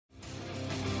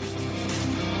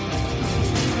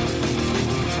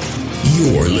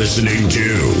You're listening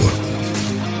to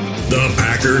the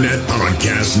Packernet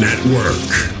Podcast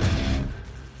Network.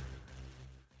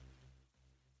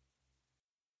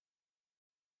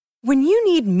 When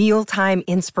you need mealtime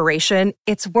inspiration,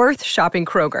 it's worth shopping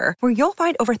Kroger, where you'll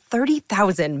find over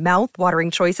 30,000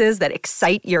 mouth-watering choices that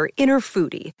excite your inner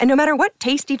foodie. And no matter what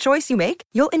tasty choice you make,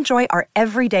 you'll enjoy our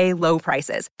everyday low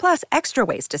prices, plus extra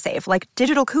ways to save, like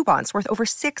digital coupons worth over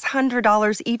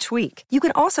 $600 each week. You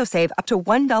can also save up to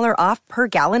 $1 off per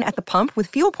gallon at the pump with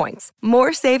fuel points.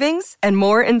 More savings and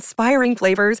more inspiring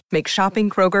flavors make shopping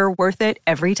Kroger worth it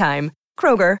every time.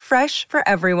 Kroger, fresh for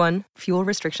everyone. Fuel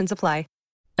restrictions apply.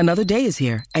 Another day is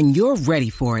here, and you're ready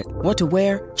for it. What to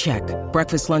wear? Check.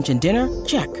 Breakfast, lunch, and dinner?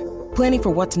 Check. Planning for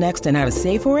what's next and how to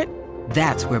save for it?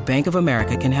 That's where Bank of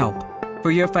America can help. For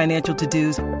your financial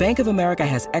to-dos, Bank of America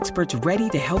has experts ready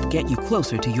to help get you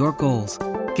closer to your goals.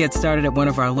 Get started at one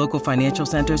of our local financial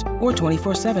centers or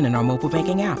 24/7 in our mobile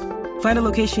banking app. Find a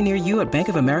location near you at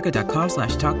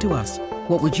bankofamerica.com/talktous.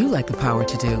 What would you like the power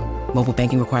to do? Mobile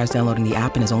banking requires downloading the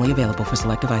app and is only available for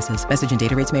select devices. Message and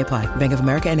data rates may apply. Bank of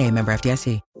America N.A., member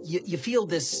FDIC. You feel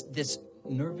this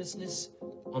nervousness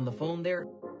on the phone there?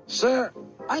 Sir,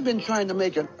 I've been trying to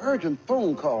make an urgent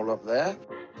phone call up there.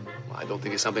 Well, I don't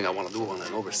think it's something I want to do on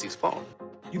an overseas phone.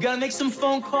 You gotta make some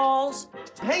phone calls.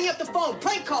 Hang up the phone.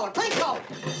 Prank caller.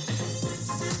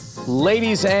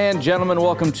 Ladies and gentlemen,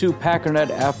 welcome to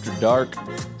Packernet After Dark.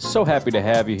 So happy to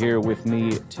have you here with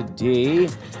me today.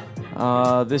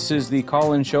 This is the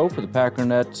call-in show for the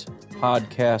Packernet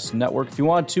Podcast Network. If you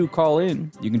want to call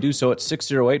in, you can do so at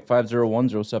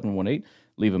 608-501-0718.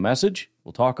 Leave a message.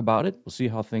 We'll talk about it. We'll see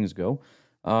how things go.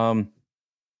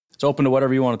 It's open to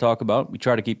whatever you want to talk about. We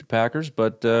try to keep the Packers,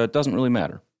 but it doesn't really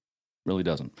matter. Really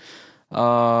doesn't.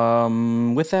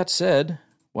 With that said,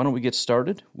 why don't we get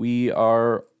started? We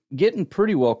are getting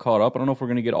pretty well caught up. I don't know if we're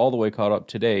going to get all the way caught up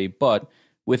today, but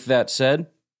with that said,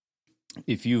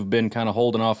 if you've been kind of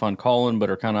holding off on calling but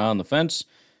are kind of on the fence,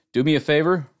 do me a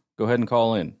favor, go ahead and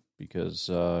call in, because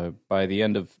by the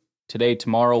end of today,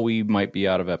 tomorrow, we might be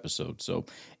out of episodes. So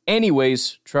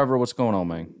anyways, Trevor, what's going on,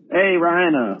 man? Hey,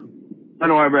 Ryan, I don't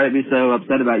know why I'd be so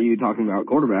upset about you talking about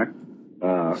quarterback.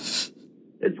 It's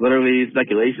literally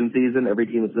speculation season. Every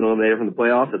team that's been eliminated from the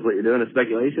playoffs, that's what you're doing, is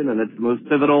speculation, and it's the most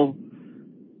pivotal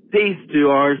piece to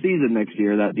our season next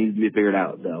year that needs to be figured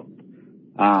out. So,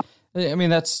 I mean,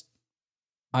 that's,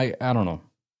 I don't know.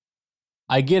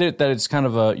 I get it that it's kind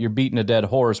of you're beating a dead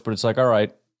horse, but it's like, all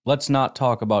right, let's not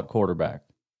talk about quarterback.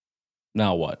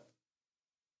 Now what?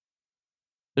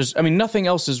 Nothing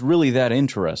else is really that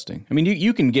interesting. I mean,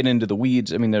 you can get into the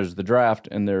weeds. I mean, there's the draft,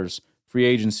 and there's free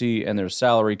agency, and there's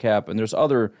salary cap, and there's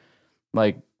other,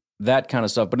 like, that kind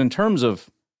of stuff. But in terms of,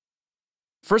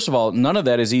 first of all, none of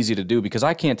that is easy to do, because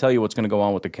I can't tell you what's going to go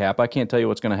on with the cap. I can't tell you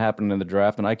what's going to happen in the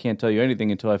draft, and I can't tell you anything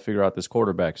until I figure out this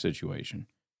quarterback situation.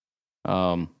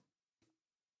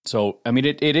 So, I mean,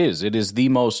 it is the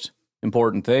most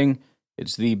important thing.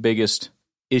 It's the biggest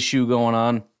issue going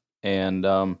on. And,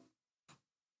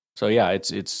 so yeah,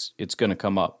 it's going to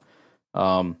come up.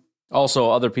 Also,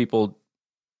 other people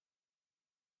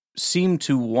seem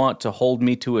to want to hold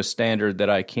me to a standard that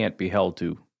I can't be held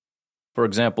to. For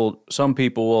example, some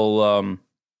people will,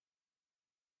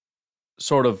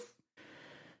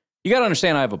 you got to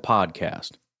understand I have a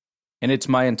podcast. And it's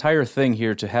my entire thing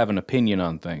here to have an opinion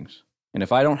on things. And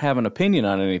if I don't have an opinion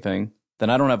on anything, then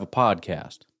I don't have a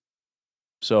podcast.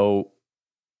 So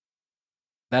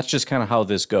that's just kind of how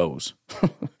this goes.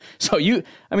 So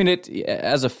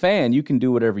as a fan, you can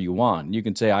do whatever you want. You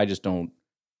can say, I just don't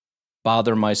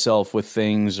bother myself with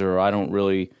things, or I don't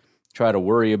really try to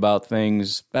worry about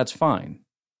things. That's fine.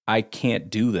 I can't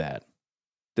do that.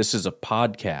 This is a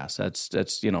podcast.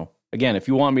 That's again, if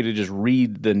you want me to just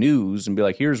read the news and be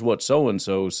like, here's what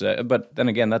so-and-so said, but then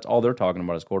again, that's all they're talking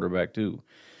about is quarterback too.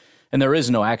 And there is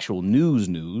no actual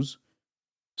news.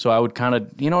 So I would kind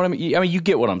of, you know what I mean? I mean, you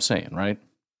get what I'm saying, right?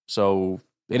 So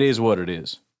it is what it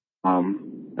is. I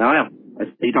don't know.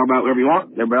 You talk about whatever you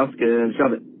want. Everybody else can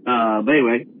shove it. But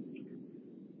anyway,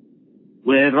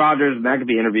 with Rodgers'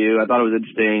 McAfee interview, I thought it was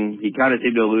interesting. He kind of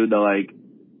seemed to allude to, like,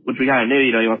 which we kind of knew,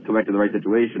 he wants to go back to the right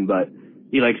situation, but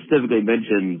he, specifically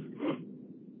mentions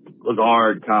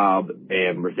Lazard, Cobb,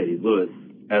 and Mercedes Lewis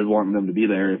as wanting them to be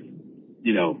there,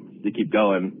 to keep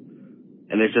going.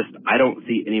 And it's just, I don't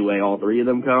see any way all three of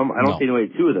them come. I don't see any way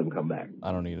two of them come back.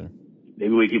 I don't either.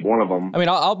 Maybe we keep one of them. I mean,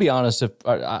 I'll be honest. If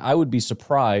I would be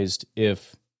surprised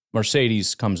if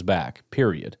Mercedes comes back,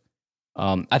 period.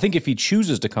 I think if he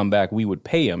chooses to come back, we would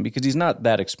pay him because he's not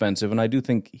that expensive, and I do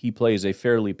think he plays a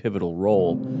fairly pivotal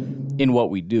role in what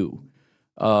we do.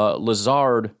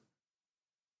 Lazard,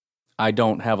 I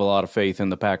don't have a lot of faith in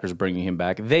the Packers bringing him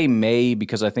back. They may,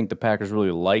 because I think the Packers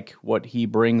really like what he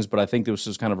brings, but I think this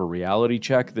was kind of a reality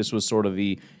check. This was sort of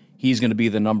he's going to be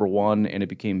the number one, and it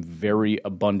became very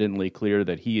abundantly clear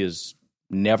that he is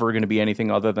never going to be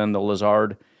anything other than the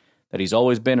Lazard that he's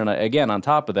always been. And again, on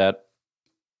top of that,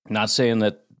 not saying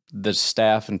that the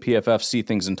staff and PFF see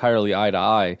things entirely eye to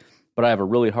eye, but I have a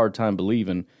really hard time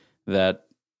believing that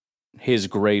his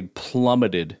grade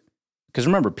plummeted. Because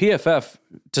remember, PFF,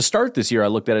 to start this year, I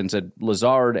looked at it and said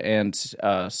Lazard and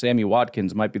Sammy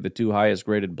Watkins might be the two highest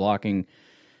graded blocking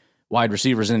wide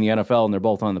receivers in the NFL, and they're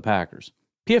both on the Packers.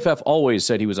 PFF always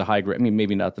said he was a high grade. I mean,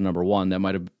 maybe not the number one. That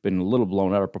might have been a little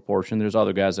blown out of proportion. There's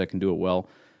other guys that can do it well.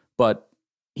 But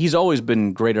he's always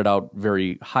been graded out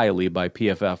very highly by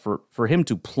PFF. For him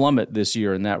to plummet this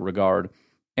year in that regard,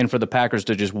 and for the Packers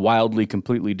to just wildly,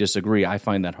 completely disagree, I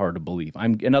find that hard to believe.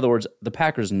 In other words, the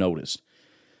Packers noticed.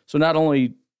 So not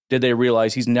only did they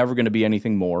realize he's never going to be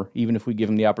anything more, even if we give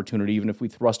him the opportunity, even if we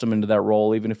thrust him into that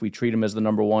role, even if we treat him as the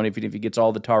number one, even if he gets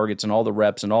all the targets and all the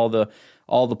reps and all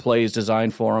the plays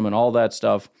designed for him and all that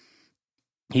stuff,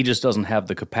 he just doesn't have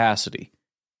the capacity.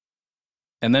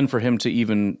 And then for him to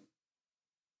even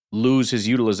lose his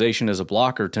utilization as a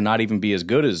blocker, to not even be as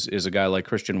good as a guy like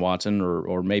Christian Watson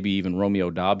or maybe even Romeo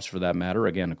Doubs for that matter,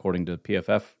 again, according to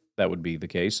PFF, that would be the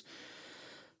case.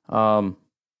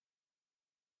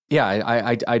 Yeah,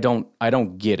 I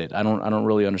don't get it. I don't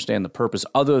really understand the purpose,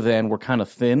 other than we're kind of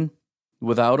thin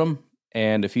without him,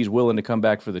 and if he's willing to come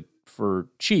back for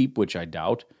cheap, which I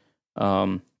doubt,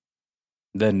 then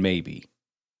maybe.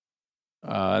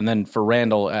 And then for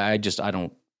Randall, I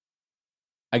don't.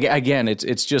 Again,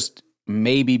 it's just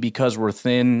maybe because we're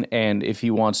thin, and if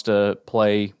he wants to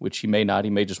play, which he may not, he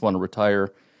may just want to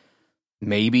retire,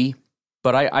 maybe.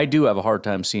 But I do have a hard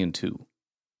time seeing two.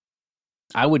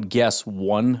 I would guess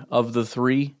one of the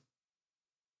three,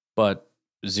 but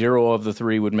 0 of the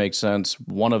 3 would make sense.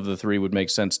 1 of the 3 would make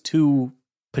sense. 2,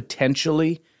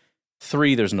 potentially.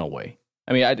 3, there's no way.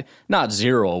 I mean, not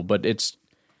 0, but it's,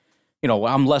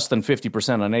 I'm less than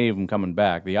 50% on any of them coming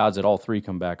back. The odds that all 3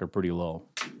 come back are pretty low.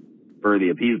 For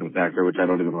the appeasement factor, which I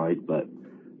don't even like, but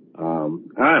I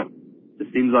don't know. It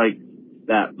seems like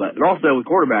that. But and also with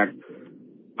quarterbacks,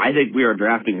 I think we are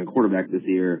drafting a quarterback this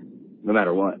year, no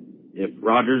matter what. If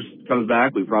Rodgers comes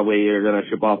back, we probably are going to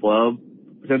ship off Love,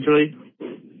 potentially.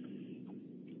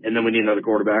 And then we need another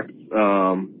quarterback.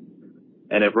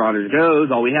 And if Rodgers goes,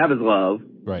 all we have is Love.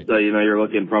 Right. So, you're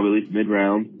looking probably at least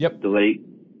mid-round to late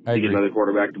to get another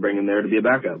quarterback to bring in there to be a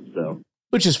backup. So,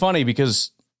 which is funny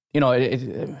because,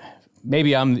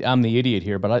 maybe I'm the idiot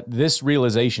here, but this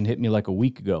realization hit me like a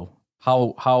week ago.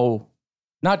 How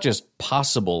not just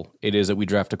possible it is that we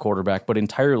draft a quarterback, but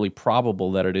entirely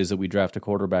probable that it is that we draft a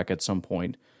quarterback at some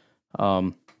point.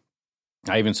 I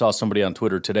even saw somebody on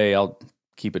Twitter today, I'll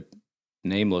keep it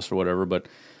nameless or whatever, but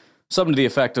something to the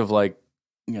effect of like,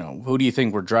 who do you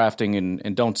think we're drafting?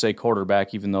 And don't say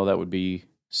quarterback, even though that would be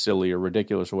silly or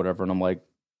ridiculous or whatever. And I'm like,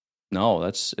 no,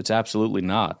 it's absolutely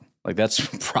not. Like, that's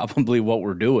probably what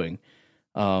we're doing.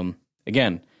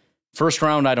 Again, first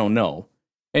round, I don't know.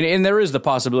 And there is the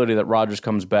possibility that Rodgers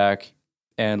comes back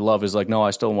and Love is like, no,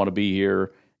 I still want to be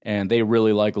here. And they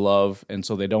really like Love, and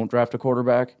so they don't draft a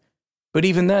quarterback. But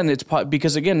even then, it's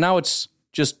because, again, now it's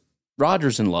just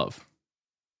Rodgers and Love.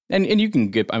 And you can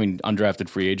get, undrafted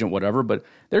free agent, whatever, but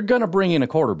they're going to bring in a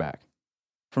quarterback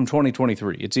from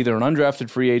 2023. It's either an undrafted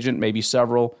free agent, maybe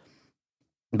several,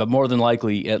 but more than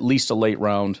likely at least a late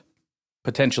round,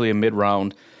 potentially a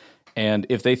mid-round. And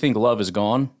if they think Love is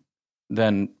gone,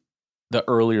 then the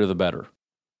earlier the better.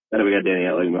 And we got Danny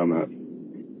Etling on that.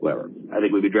 Whatever. I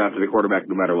think we'd be drafting a quarterback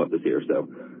no matter what this year. So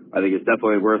I think it's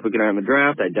definitely worth looking at in the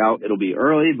draft. I doubt it'll be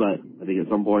early, but I think at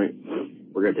some point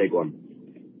we're going to take one.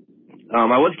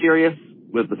 I was curious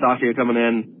with Bisaccia coming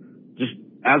in, just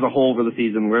as a whole for the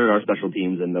season, where did our special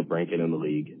teams end up ranking in the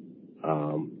league?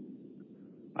 I'm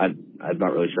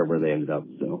not really sure where they ended up,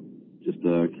 so just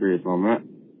curious on that.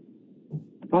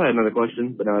 I thought I had another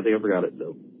question, but now I think I forgot it.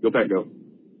 So go Pack, go.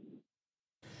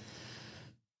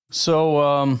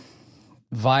 So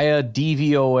via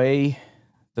DVOA,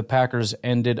 the Packers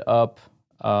ended up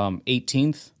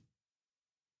 18th.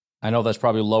 I know that's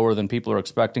probably lower than people are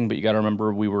expecting, but you got to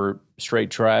remember we were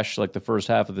straight trash like the first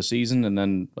half of the season, and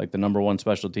then like the number one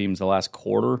special teams the last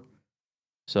quarter.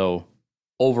 So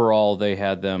overall, they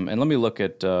had them. And let me look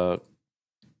at. Let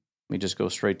me just go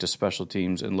straight to special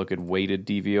teams and look at weighted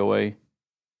DVOA.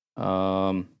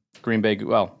 Green Bay.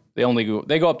 Well, they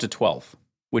go up to 12th,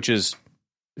 which is,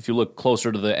 if you look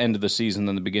closer to the end of the season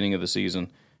than the beginning of the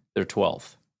season, they're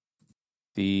 12th.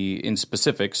 In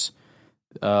specifics,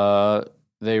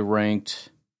 they ranked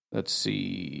let's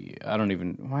see.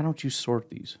 Why don't you sort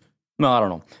these? No, I don't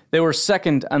know. They were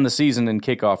second on the season in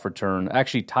kickoff return,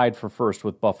 actually tied for first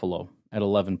with Buffalo at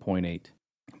 11.8.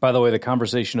 By the way, the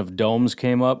conversation of domes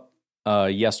came up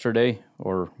yesterday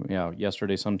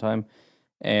sometime.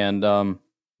 And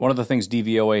one of the things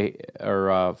DVOA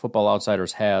or Football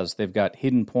Outsiders has, they've got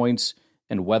hidden points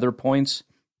and weather points,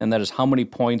 and that is how many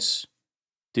points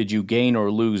did you gain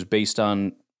or lose based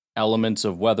on elements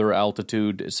of weather,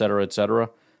 altitude, et cetera, et cetera.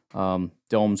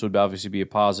 Domes would obviously be a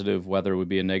positive, weather would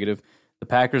be a negative. The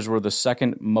Packers were the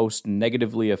second most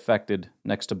negatively affected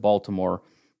next to Baltimore.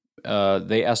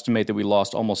 They estimate that we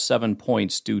lost almost 7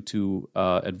 points due to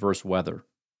adverse weather.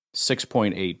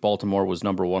 6.8. Baltimore was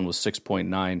number one with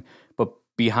 6.9. But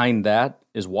behind that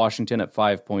is Washington at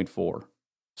 5.4.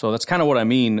 So that's kind of what I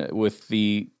mean with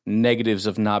the negatives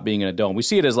of not being in a dome. We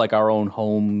see it as like our own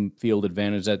home field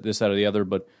advantage, that this, that, or the other.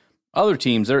 But other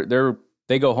teams,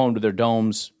 they go home to their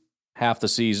domes half the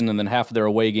season, and then half of their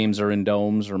away games are in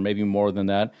domes, or maybe more than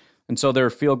that. And so their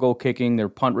field goal kicking, their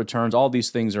punt returns, all these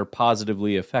things are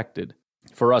positively affected.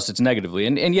 For us, it's negatively.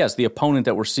 And yes, the opponent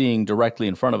that we're seeing directly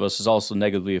in front of us is also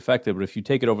negatively affected. But if you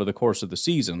take it over the course of the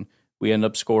season, we end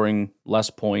up scoring less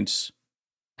points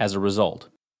as a result.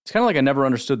 It's kind of like I never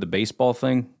understood the baseball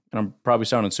thing. And I'm probably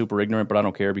sounding super ignorant, but I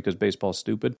don't care because baseball's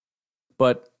stupid.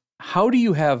 But how do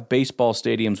you have baseball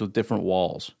stadiums with different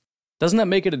walls? Doesn't that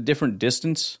make it a different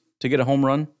distance to get a home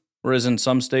run? Whereas in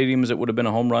some stadiums it would have been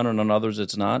a home run and on others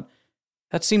it's not.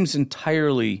 That seems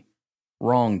entirely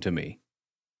wrong to me.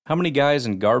 How many guys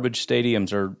in garbage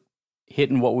stadiums are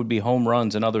hitting what would be home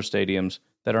runs in other stadiums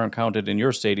that aren't counted in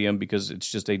your stadium because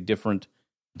it's just a different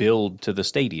build to the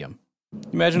stadium?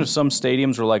 Imagine if some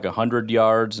stadiums were like 100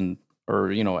 yards or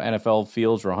NFL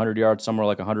fields were 100 yards, some were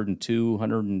like 102,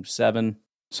 107.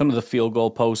 Some of the field goal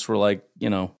posts were like,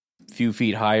 a few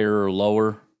feet higher or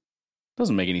lower.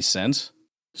 Doesn't make any sense.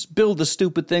 Just build the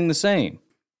stupid thing the same.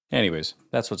 Anyways,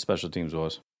 that's what special teams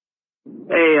was.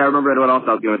 Hey, I remembered what else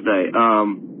I was going to say.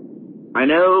 I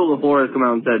know LaFleur has come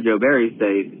out and said Joe Barry's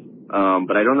safe,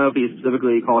 but I don't know if he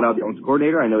specifically called out the offensive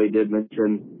coordinator. I know he did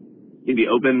mention he'd be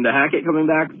open to Hackett coming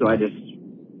back, so I just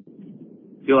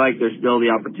feel like there's still the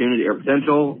opportunity or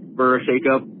potential for a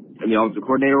shakeup in the offensive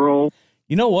coordinator role.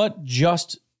 You know what?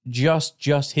 Just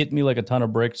hit me like a ton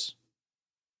of bricks.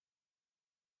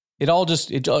 It all just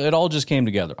came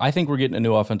together. I think we're getting a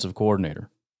new offensive coordinator.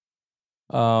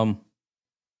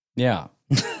 Yeah.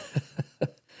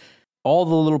 All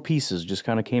the little pieces just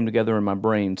kind of came together in my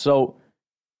brain. So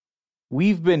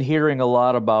we've been hearing a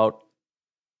lot about,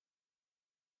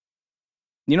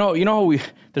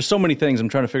 there's so many things. I'm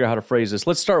trying to figure out how to phrase this.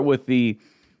 Let's start with the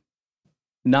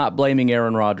not blaming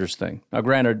Aaron Rodgers thing. Now,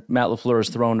 granted, Matt LaFleur has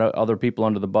thrown other people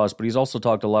under the bus, but he's also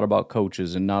talked a lot about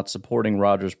coaches and not supporting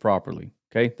Rodgers properly.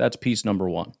 Okay, that's piece number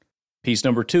one. Piece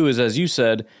number two is, as you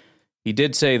said, he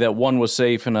did say that one was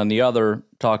safe, and on the other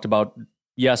talked about,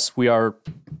 yes, we are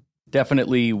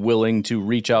definitely willing to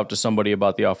reach out to somebody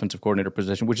about the offensive coordinator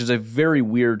position, which is a very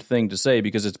weird thing to say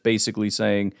because it's basically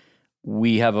saying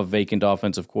we have a vacant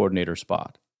offensive coordinator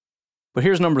spot. But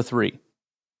here's number three.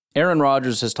 Aaron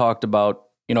Rodgers has talked about,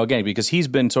 again, because he's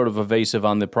been sort of evasive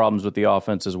on the problems with the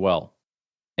offense as well.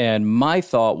 And my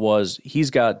thought was he's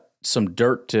got some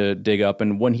dirt to dig up,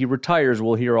 and when he retires,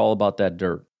 we'll hear all about that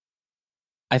dirt.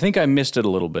 I think I missed it a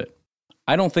little bit.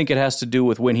 I don't think it has to do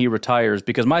with when he retires,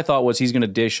 because my thought was he's going to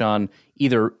dish on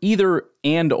either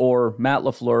and or Matt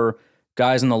LaFleur,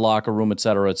 guys in the locker room, et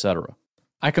cetera, et cetera.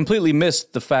 I completely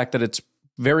missed the fact that it's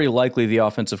very likely the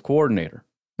offensive coordinator.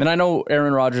 And I know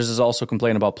Aaron Rodgers has also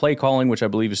complained about play calling, which I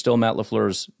believe is still Matt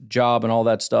LaFleur's job and all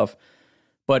that stuff.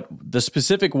 But the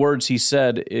specific words he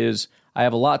said is, I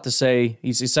have a lot to say.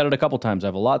 He said it a couple times. I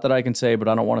have a lot that I can say, but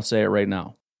I don't want to say it right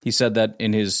now. He said that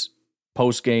in his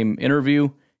post-game interview.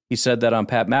 He said that on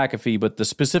Pat McAfee, but the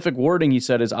specific wording he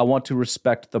said is, I want to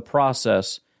respect the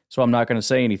process, so I'm not going to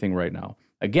say anything right now.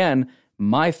 Again,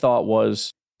 my thought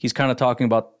was he's kind of talking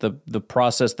about the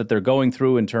process that they're going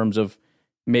through in terms of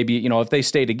maybe, if they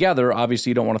stay together,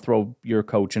 obviously you don't want to throw your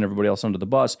coach and everybody else under the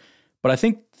bus. But I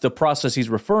think the process he's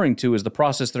referring to is the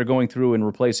process they're going through in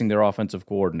replacing their offensive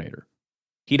coordinator.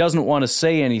 He doesn't want to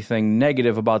say anything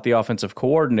negative about the offensive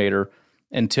coordinator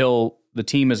until the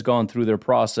team has gone through their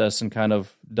process and kind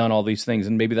of done all these things.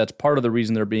 And maybe that's part of the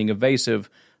reason they're being evasive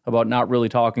about not really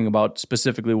talking about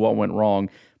specifically what went wrong.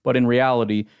 But in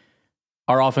reality,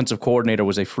 our offensive coordinator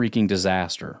was a freaking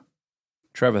disaster.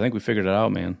 Trev, I think we figured it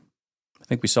out, man. I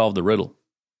think we solved the riddle.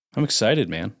 I'm excited,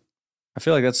 man. I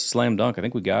feel like that's a slam dunk. I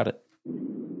think we got it.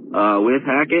 With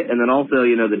Hackett, and then also,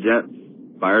 the Jets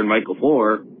fired Mike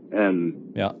LaFleur,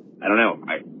 and yeah, I don't know.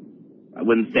 I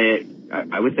wouldn't say it.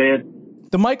 I would say it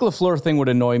The Mike LaFleur thing would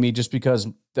annoy me just because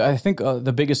I think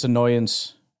the biggest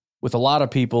annoyance with a lot of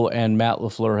people and Matt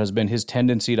LaFleur has been his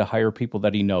tendency to hire people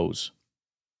that he knows.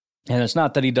 And it's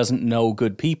not that he doesn't know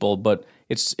good people, but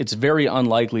it's very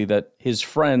unlikely that his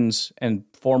friends and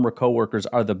former coworkers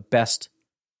are the best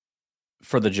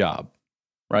for the job,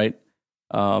 right?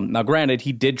 Now, granted,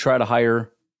 he did try to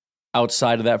hire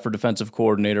outside of that for defensive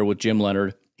coordinator with Jim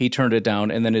Leonhard. He turned it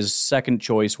down, and then his second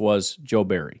choice was Joe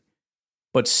Barry.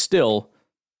 But still,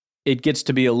 it gets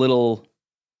to be a little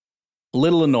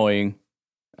annoying,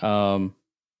 and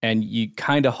you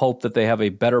kind of hope that they have a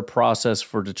better process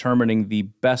for determining the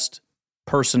best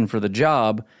person for the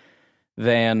job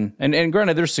than, and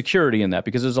granted, there's security in that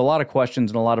because there's a lot of questions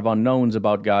and a lot of unknowns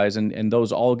about guys, and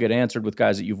those all get answered with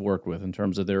guys that you've worked with in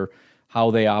terms of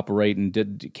how they operate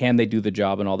and can they do the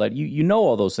job and all that. You know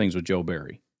all those things with Joe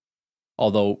Barry,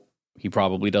 although he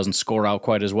probably doesn't score out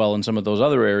quite as well in some of those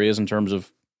other areas in terms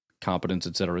of competence,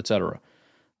 et cetera, et cetera.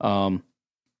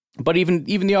 But even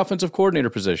the offensive coordinator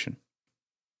position,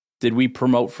 did we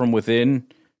promote from within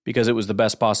because it was the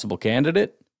best possible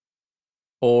candidate,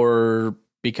 or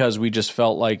because we just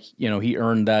felt like, he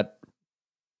earned that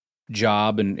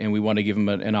job and we want to give him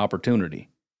an opportunity?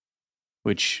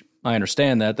 Which I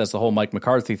understand that's the whole Mike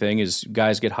McCarthy thing is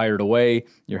guys get hired away,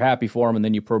 you're happy for them, and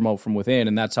then you promote from within,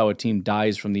 and that's how a team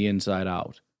dies from the inside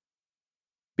out.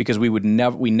 Because we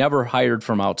never hired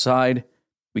from outside,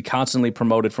 we constantly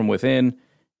promoted from within,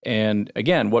 and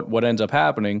again, what ends up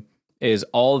happening is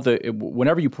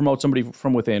whenever you promote somebody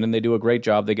from within and they do a great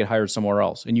job, they get hired somewhere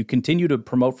else. And you continue to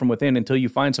promote from within until you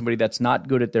find somebody that's not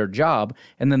good at their job,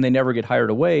 and then they never get hired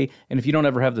away. And if you don't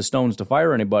ever have the stones to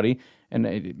fire anybody, and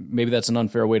maybe that's an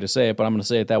unfair way to say it, but I'm going to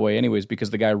say it that way anyways because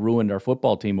the guy ruined our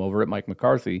football team over it, Mike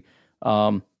McCarthy.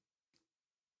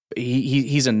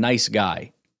 He's a nice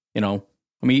guy,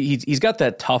 I mean, he's got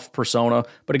that tough persona,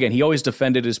 but again, he always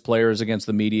defended his players against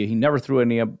the media. He never threw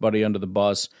anybody under the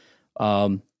bus.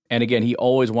 And again, he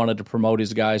always wanted to promote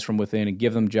his guys from within and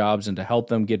give them jobs and to help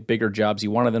them get bigger jobs. He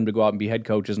wanted them to go out and be head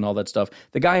coaches and all that stuff.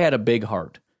 The guy had a big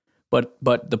heart. But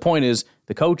the point is,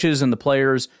 the coaches and the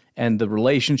players and the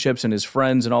relationships and his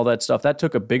friends and all that stuff, that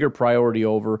took a bigger priority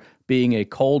over being a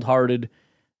cold-hearted,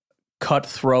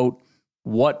 cutthroat,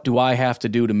 what do I have to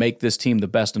do to make this team the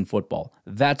best in football?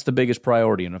 That's the biggest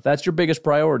priority. And if that's your biggest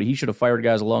priority, he should have fired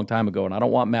guys a long time ago, and I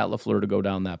don't want Matt LaFleur to go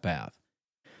down that path.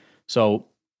 So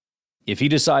if he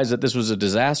decides that this was a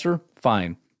disaster,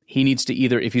 fine. He needs to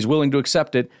either, if he's willing to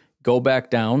accept it, go back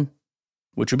down,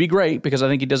 which would be great because I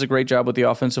think he does a great job with the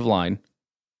offensive line.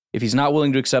 If he's not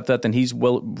willing to accept that, then he's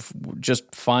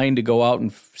just fine to go out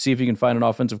and see if he can find an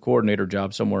offensive coordinator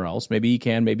job somewhere else. Maybe he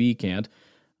can, maybe he can't.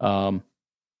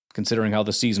 Considering how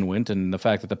the season went and the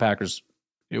fact that the Packers,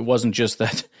 it wasn't just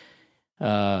that,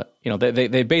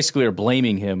 they basically are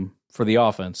blaming him for the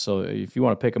offense. So if you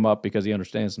want to pick him up because he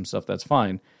understands some stuff, that's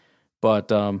fine. But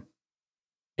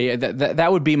that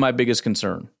would be my biggest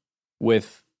concern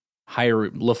with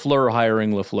hiring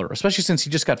LaFleur, especially since he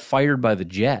just got fired by the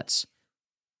Jets.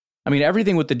 I mean,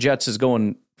 everything with the Jets is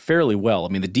going fairly well. I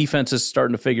mean, the defense is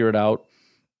starting to figure it out.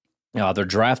 They're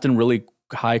drafting really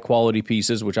high-quality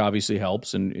pieces, which obviously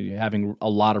helps, and having a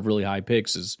lot of really high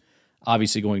picks is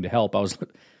obviously going to help. I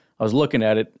was looking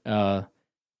at it, the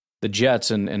Jets,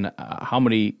 and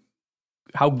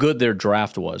how good their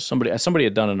draft was. Somebody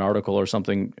had done an article or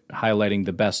something highlighting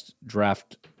the best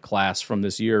draft class from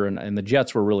this year, and the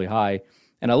Jets were really high.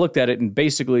 And I looked at it, and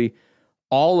basically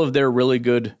all of their really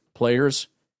good players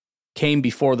came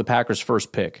before the Packers'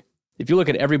 first pick. If you look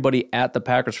at everybody at the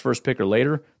Packers' first pick or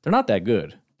later, they're not that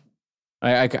good.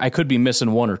 I could be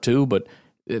missing one or two, but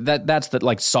that's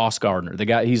like Sauce Gardner. The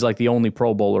guy, he's like the only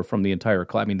Pro Bowler from the entire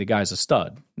class. I mean, the guy's a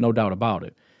stud, no doubt about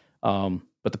it.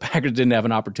 But the Packers didn't have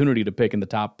an opportunity to pick in the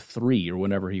top 3 or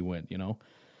whenever he went,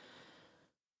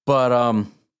 But I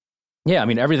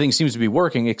mean, everything seems to be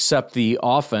working except the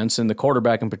offense, and the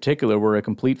quarterback in particular were a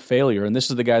complete failure. And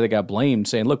this is the guy that got blamed,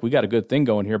 saying, "Look, we got a good thing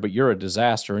going here, but you're a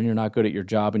disaster and you're not good at your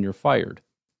job and you're fired."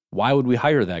 Why would we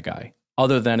hire that guy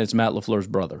other than it's Matt LaFleur's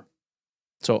brother?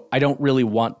 So I don't really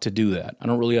want to do that. I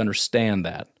don't really understand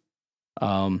that.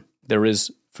 There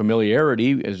is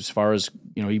familiarity as far as,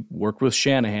 he worked with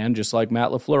Shanahan just like Matt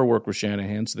LaFleur worked with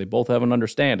Shanahan, so they both have an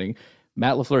understanding.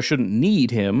 Matt LaFleur shouldn't need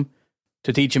him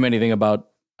to teach him anything about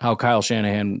how Kyle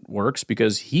Shanahan works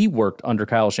because he worked under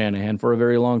Kyle Shanahan for a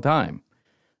very long time.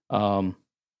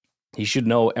 He should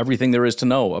know everything there is to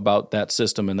know about that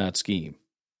system and that scheme.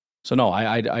 So no,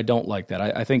 I don't like that.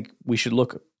 I think we should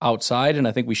look outside, and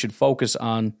I think we should focus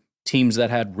on teams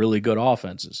that had really good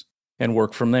offenses and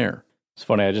work from there. It's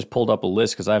funny, I just pulled up a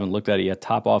list because I haven't looked at it yet.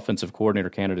 Top offensive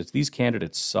coordinator candidates. These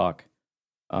candidates suck.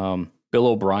 Bill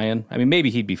O'Brien. I mean, maybe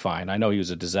he'd be fine. I know he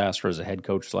was a disaster as a head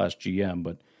coach / GM,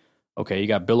 but okay, you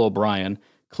got Bill O'Brien.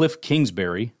 Cliff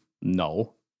Kingsbury,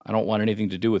 no. I don't want anything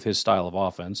to do with his style of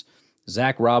offense.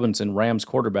 Zach Robinson, Rams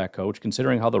quarterback coach.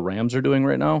 Considering how the Rams are doing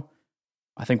right now,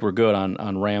 I think we're good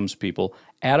on Rams people.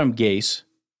 Adam Gase,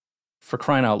 for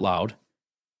crying out loud.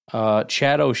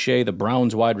 Chad O'Shea, the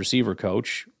Browns wide receiver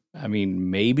coach. I mean,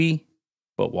 maybe,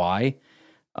 but why?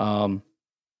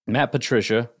 Matt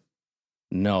Patricia,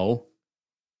 no.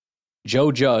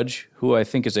 Joe Judge, who I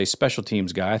think is a special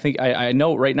teams guy. I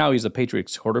know right now he's the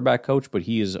Patriots quarterback coach, but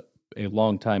he is a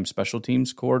longtime special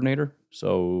teams coordinator.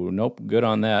 So, nope, good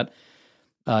on that.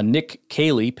 Nick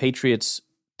Caley, Patriots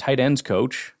tight ends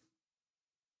coach.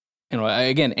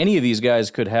 Again, any of these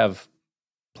guys could have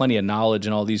plenty of knowledge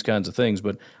and all these kinds of things,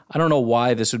 but I don't know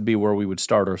why this would be where we would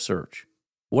start our search.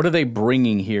 What are they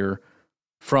bringing here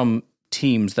from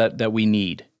teams that we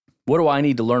need? What do I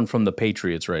need to learn from the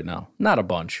Patriots right now? Not a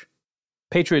bunch.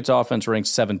 Patriots offense ranks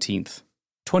 17th,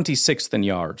 26th in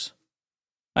yards.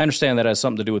 I understand that has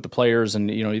something to do with the players,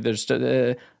 and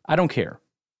I don't care.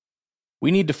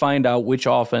 We need to find out which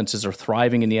offenses are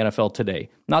thriving in the NFL today,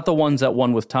 not the ones that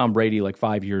won with Tom Brady like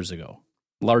 5 years ago,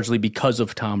 largely because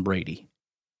of Tom Brady.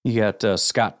 You got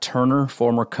Scott Turner,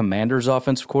 former Commanders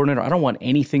offensive coordinator. I don't want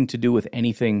anything to do with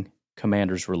anything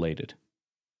Commanders related,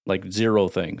 like zero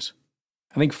things.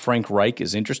 I think Frank Reich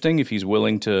is interesting if he's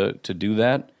willing to do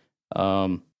that.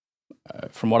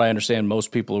 From what I understand,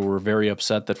 most people were very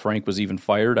upset that Frank was even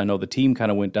fired. I know the team kind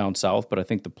of went down south, but I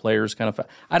think the players kind of.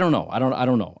 I don't know. I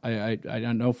don't know.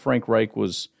 I know Frank Reich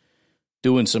was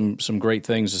doing some great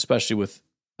things, especially with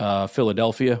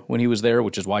Philadelphia when he was there,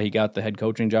 which is why he got the head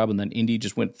coaching job. And then Indy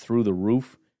just went through the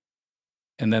roof,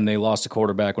 and then they lost a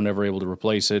quarterback when they were able to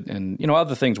replace it. And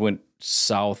other things went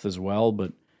south as well,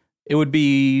 but it would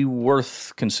be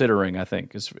worth considering, I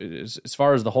think. As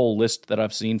far as the whole list that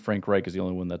I've seen, Frank Reich is the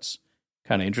only one that's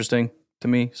kind of interesting to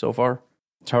me so far.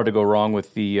 It's hard to go wrong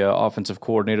with the offensive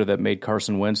coordinator that made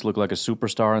Carson Wentz look like a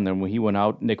superstar, and then when he went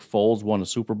out, Nick Foles won a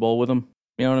Super Bowl with him.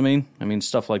 You know what I mean? I mean,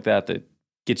 stuff like that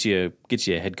gets you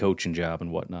a head coaching job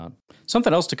and whatnot.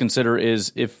 Something else to consider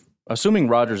is assuming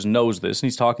Rodgers knows this and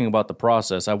he's talking about the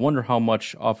process, I wonder how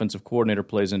much offensive coordinator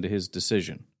plays into his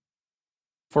decision.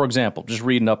 For example, just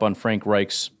reading up on Frank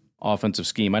Reich's offensive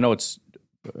scheme, I know it's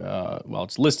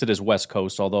listed as West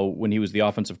Coast, although when he was the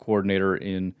offensive coordinator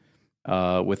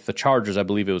with the Chargers, I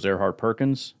believe it was Erhard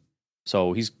Perkins.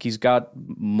 So he's got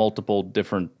multiple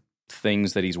different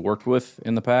things that he's worked with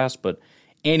in the past. But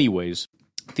anyways,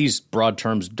 these broad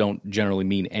terms don't generally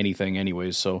mean anything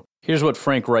anyways. So here's what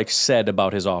Frank Reich said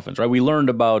about his offense, right? We learned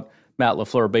about Matt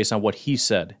LaFleur based on what he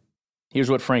said. Here's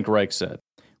what Frank Reich said.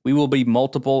 We will be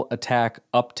multiple attack,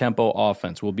 up-tempo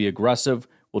offense. We'll be aggressive.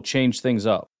 We'll change things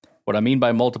up. What I mean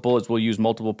by multiple is we'll use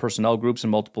multiple personnel groups and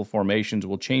multiple formations.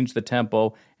 We'll change the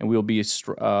tempo, and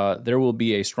there will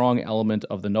be a strong element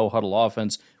of the no-huddle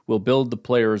offense. We'll build the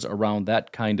players around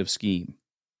that kind of scheme.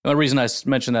 The only reason I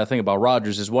mentioned that thing about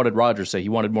Rodgers is what did Rodgers say? He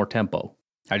wanted more tempo.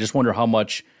 I just wonder how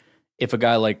much, if a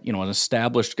guy like, an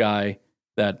established guy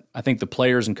that I think the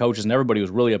players and coaches and everybody was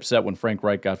really upset when Frank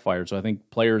Reich got fired. So I think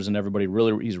players and everybody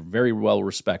he's very well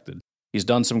respected. He's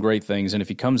done some great things. And if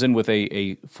he comes in with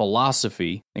a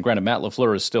philosophy, and granted, Matt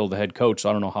LaFleur is still the head coach, so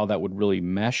I don't know how that would really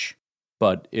mesh.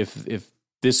 But if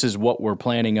this is what we're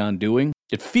planning on doing,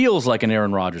 it feels like an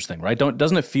Aaron Rodgers thing, right?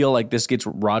 Doesn't it feel like this gets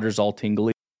Rodgers all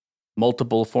tingly?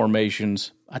 Multiple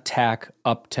formations, attack,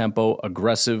 up-tempo,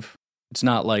 aggressive. It's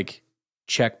not like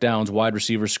check downs, wide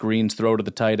receiver screens, throw to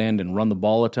the tight end, and run the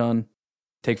ball a ton.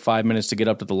 Take 5 minutes to get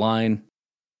up to the line.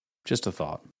 Just a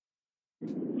thought.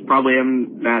 It's probably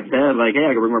in Matt's head, like, hey,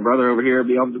 I can bring my brother over here,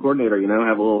 be offensive coordinator,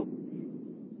 have a little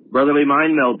brotherly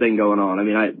mind meld thing going on. I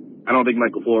mean, I don't think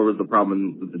Michael LaFleur was the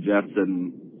problem with the Jets,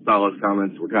 and Saleh's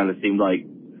comments seemed like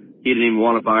he didn't even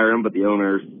want to fire him, but the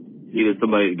owners needed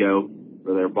somebody to go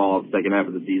for their fall second half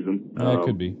of the season. That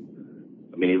could be.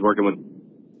 I mean, he's working with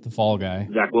the fall guy,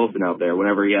 Zach Wilson, out there.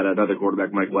 Whenever he had another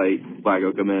quarterback, Mike White,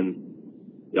 Flacco come in,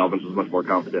 the offense was much more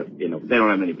competent. They don't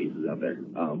have many pieces out there.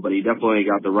 But he definitely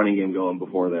got the running game going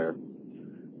before their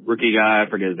rookie guy, I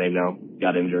forget his name now,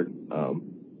 got injured. So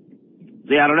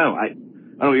yeah, I don't know. I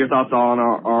don't know what your thoughts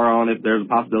are on if there's a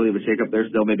possibility of a shakeup there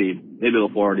still. Maybe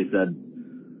LaFleur already said,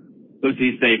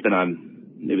 OC's safe,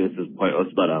 and maybe this is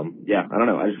pointless. But yeah, I don't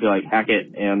know. I just feel like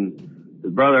Hackett and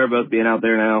his brother both being out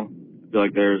there now. I feel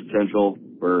like there's potential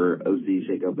for OC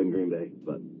shakeup in Green Bay,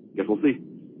 but I guess we'll see.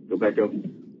 Go back up.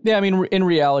 Yeah, I mean, in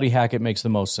reality, Hackett makes the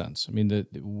most sense. I mean,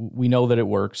 we know that it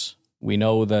works. We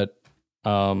know that,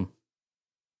 the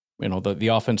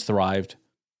offense thrived.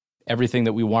 Everything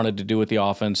that we wanted to do with the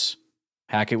offense,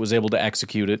 Hackett was able to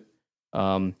execute it.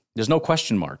 There's no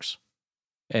question marks.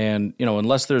 And,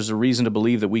 unless there's a reason to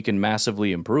believe that we can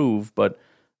massively improve, but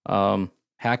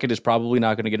Hackett is probably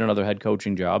not going to get another head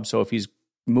coaching job. So if he's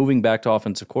moving back to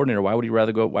offensive coordinator, why would he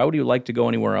rather go? Why would he like to go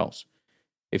anywhere else?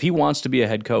 If he wants to be a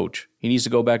head coach, he needs to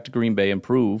go back to Green Bay and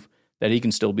prove that he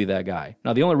can still be that guy.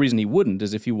 Now, the only reason he wouldn't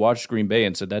is if you watched Green Bay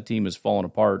and said that team is falling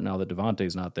apart now that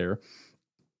Devontae's not there.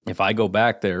 If I go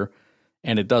back there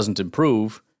and it doesn't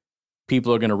improve,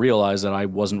 people are going to realize that I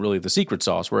wasn't really the secret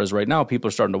sauce. Whereas right now, people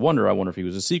are starting to wonder, I wonder if he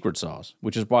was a secret sauce,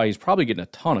 which is why he's probably getting a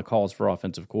ton of calls for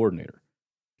offensive coordinator.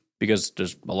 Because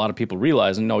there's a lot of people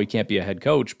realizing, no, he can't be a head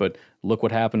coach, but look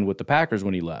what happened with the Packers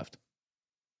when he left.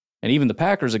 And even the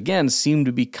Packers, again, seem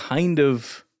to be kind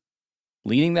of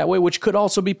leaning that way, which could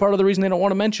also be part of the reason they don't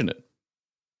want to mention it.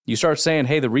 You start saying,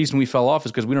 hey, the reason we fell off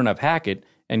is because we don't have Hackett,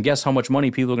 and guess how much money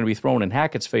people are going to be throwing in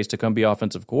Hackett's face to come be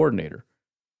offensive coordinator.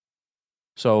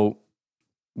 So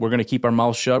we're going to keep our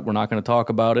mouths shut. We're not going to talk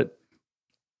about it.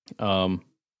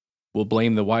 We'll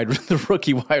blame the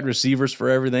rookie wide receivers for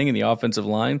everything in the offensive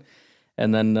line,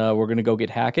 and then we're going to go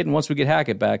get Hackett. And once we get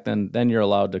Hackett back, then you're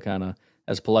allowed to kind of,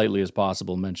 as politely as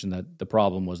possible, mention that the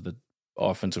problem was the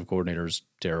offensive coordinator is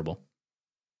terrible.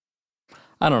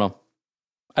 I don't know.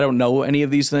 I don't know any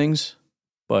of these things,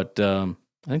 but I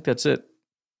think that's it.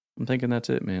 I'm thinking that's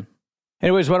it, man.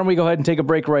 Anyways, why don't we go ahead and take a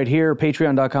break right here?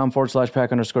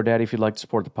 Patreon.com/Pack_Daddy if you'd like to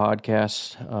support the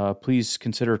podcast. Please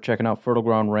consider checking out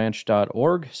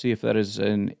fertilegroundranch.org. See if that is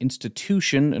an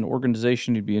institution, an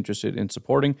organization you'd be interested in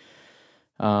supporting.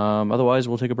 Otherwise,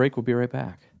 we'll take a break. We'll be right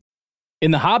back. In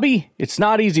the hobby, it's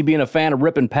not easy being a fan of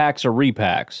ripping packs or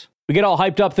repacks. We get all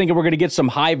hyped up thinking we're going to get some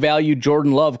high-value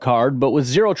Jordan Love card, but with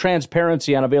zero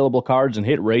transparency on available cards and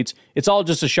hit rates, it's all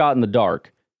just a shot in the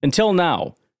dark. Until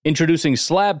now. Introducing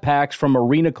Slab Packs from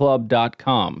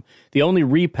ArenaClub.com, the only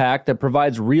repack that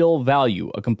provides real value,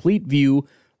 a complete view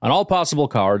on all possible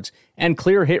cards, and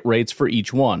clear hit rates for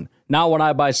each one. Now when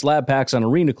I buy Slab Packs on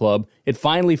Arena Club, it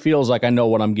finally feels like I know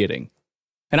what I'm getting.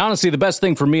 And honestly, the best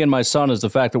thing for me and my son is the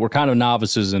fact that we're kind of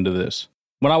novices into this.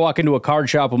 When I walk into a card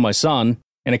shop with my son,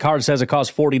 and a card says it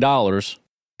costs $40,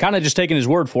 kind of just taking his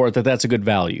word for it that that's a good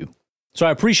value. So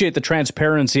I appreciate the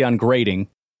transparency on grading,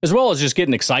 as well as just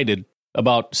getting excited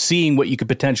about seeing what you could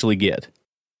potentially get.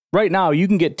 Right now, you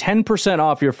can get 10%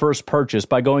 off your first purchase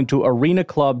by going to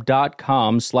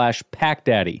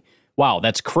arenaclub.com/packdaddy. Wow,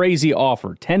 that's crazy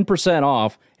offer. 10%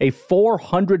 off a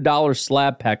 $400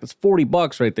 slab pack. That's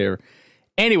 $40 right there.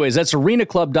 Anyways, that's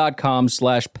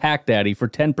arenaclub.com/packdaddy for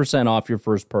 10% off your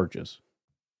first purchase.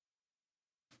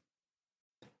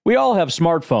 We all have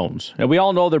smartphones, and we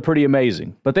all know they're pretty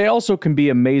amazing, but they also can be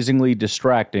amazingly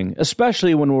distracting,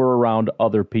 especially when we're around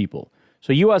other people.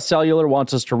 So US Cellular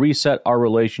wants us to reset our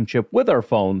relationship with our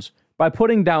phones by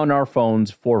putting down our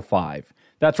phones for $5.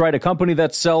 That's right, a company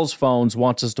that sells phones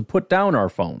wants us to put down our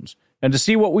phones. And to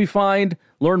see what we find,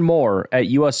 learn more at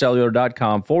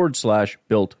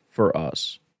uscellular.com/built for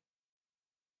us.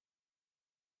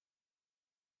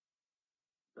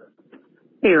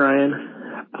 Hey, Ryan.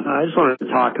 I just wanted to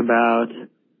talk about,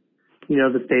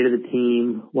 the state of the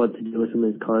team, what to do with some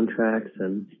of his contracts.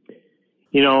 And,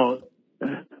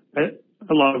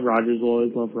 I love Rodgers, will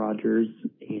always love Rodgers.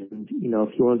 And,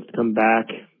 if he wants to come back,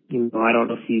 I don't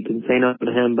know if you can say nothing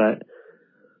to him, but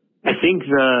I think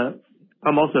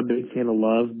I'm also a big fan of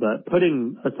Love, but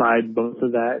putting aside both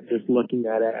of that, just looking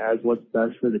at it as what's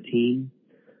best for the team,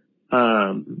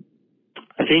 I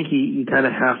think you kind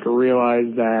of have to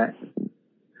realize that,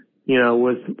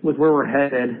 with where we're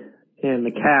headed and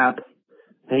the cap,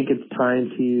 I think it's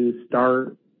time to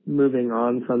start moving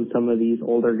on from some of these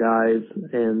older guys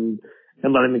and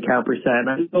letting the cap reset. And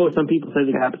I know some people say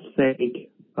the cap is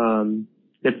fake.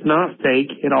 It's not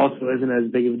fake. It also isn't as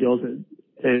big of a deal as it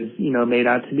is, made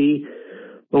out to be.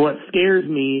 But what scares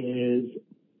me is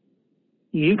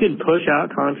you can push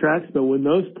out contracts, but when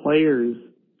those players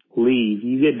leave,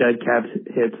 you get dead cap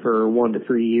hits for 1 to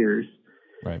 3 years.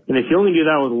 Right. And if you only do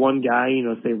that with one guy,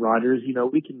 say Rodgers,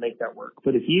 we can make that work.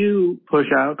 But if you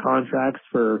push out contracts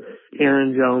for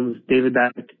Aaron Jones, David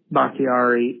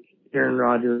Bakhtiari, Aaron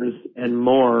Rodgers, and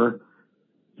more,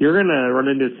 you're going to run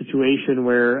into a situation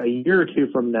where a year or two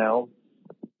from now,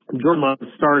 Jordan Love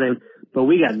is starting, but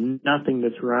we got nothing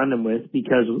to surround him with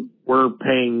because we're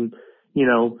paying,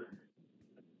 $20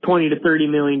 to $30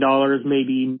 million,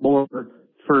 maybe more,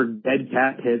 for dead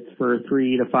cap hits for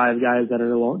 3 to 5 guys that are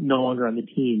no longer on the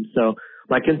team. So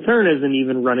my concern isn't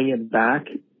even running it back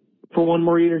for one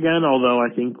more year again, although I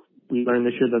think we learned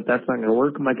this year that that's not going to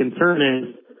work. My concern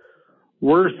is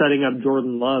we're setting up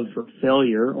Jordan Love for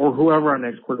failure, or whoever our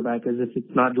next quarterback is if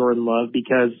it's not Jordan Love,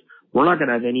 because we're not going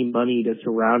to have any money to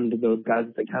surround those guys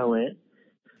with the talent.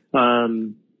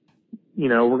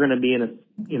 we're going to be in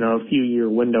a few year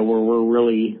window where we're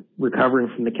really recovering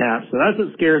from the cap. So that's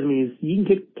what scares me is you can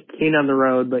kick the can down the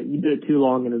road, but you do it too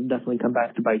long and it'll definitely come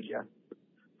back to bite you.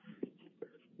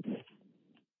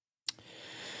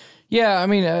 Yeah, I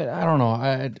mean, I don't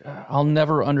know. I'll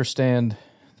never understand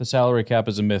the salary cap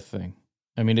as a myth thing.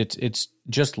 I mean, it's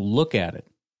just look at it.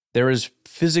 There is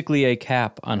physically a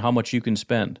cap on how much you can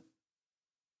spend.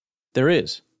 There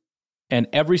is. And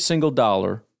every single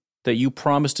dollar that you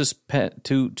promise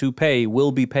to pay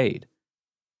will be paid.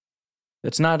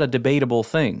 It's not a debatable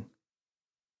thing.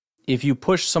 If you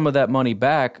push some of that money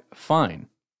back, fine.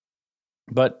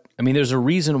 But, I mean, there's a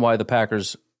reason why the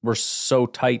Packers were so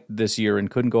tight this year and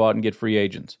couldn't go out and get free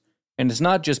agents. And it's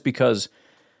not just because,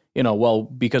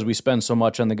 because we spend so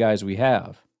much on the guys we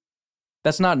have.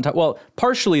 That's not,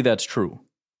 partially that's true,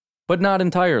 but not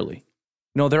entirely.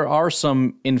 There are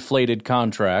some inflated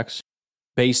contracts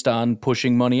based on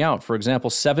pushing money out. For example,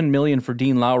 $7 million for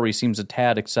Dean Lowry seems a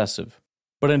tad excessive.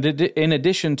 But in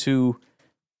addition to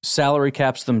salary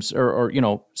caps,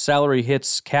 salary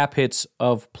hits, cap hits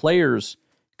of players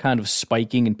kind of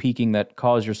spiking and peaking that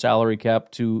cause your salary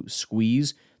cap to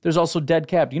squeeze, there's also dead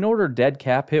cap. Do you know what our dead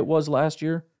cap hit was last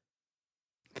year?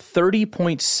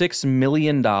 $30.6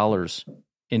 million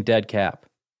in dead cap.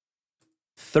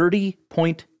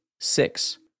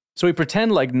 30.6. So we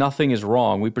pretend like nothing is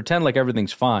wrong. We pretend like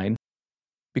everything's fine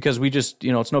because we just,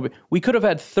 it's no big. We could have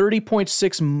had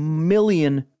 $30.6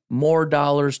 million more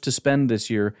dollars to spend this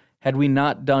year had we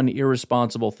not done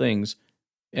irresponsible things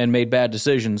and made bad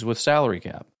decisions with salary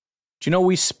cap. Do you know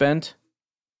we spent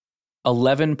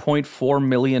 $11.4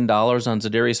 million on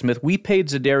Zadarius Smith? We paid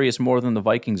Zadarius more than the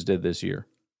Vikings did this year.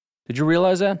 Did you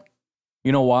realize that?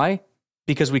 You know why?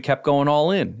 Because we kept going all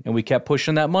in and we kept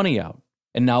pushing that money out.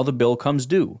 And now the bill comes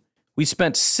due. We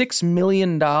spent $6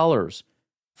 million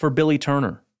for Billy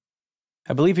Turner.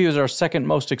 I believe he was our second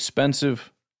most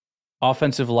expensive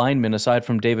offensive lineman aside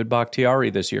from David Bakhtiari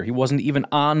this year. He wasn't even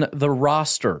on the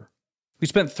roster. We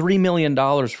spent $3 million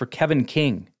for Kevin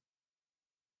King.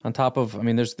 On top of,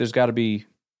 there's got to be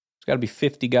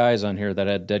 50 guys on here that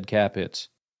had dead cap hits,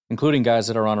 including guys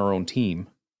that are on our own team.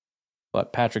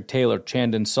 But Patrick Taylor,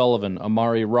 Chandon Sullivan,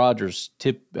 Amari Rogers,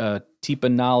 Tipa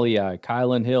Nalii,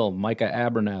 Kylan Hill, Micah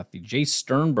Abernathy, Jace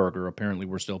Sternberger, apparently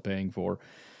we're still paying for,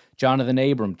 Jonathan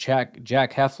Abram, Jack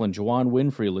Heflin, Juwan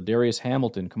Winfrey, Ladarius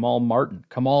Hamilton, Kamal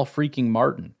freaking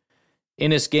Martin,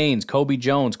 Ennis Gaines, Kobe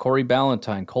Jones, Corey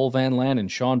Ballantyne, Cole Van Lanen,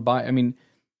 Sean By.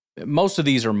 Most of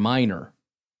these are minor.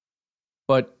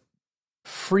 But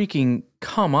freaking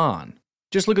come on.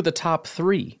 Just look at the top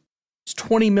three. It's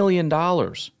 $20 million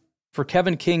for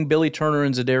Kevin King, Billy Turner,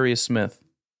 and Zadarius Smith.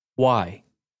 Why?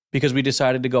 Because we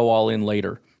decided to go all in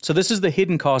later. So this is the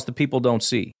hidden cost that people don't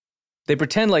see. They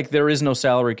pretend like there is no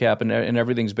salary cap and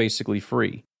everything's basically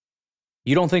free.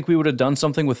 You don't think we would have done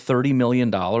something with $30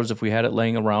 million if we had it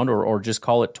laying around or just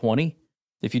call it 20?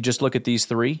 If you just look at these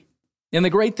three? And the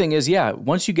great thing is,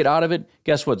 once you get out of it,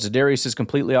 guess what? Zadarius is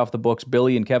completely off the books.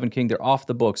 Billy and Kevin King, they're off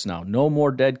the books now. No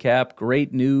more dead cap.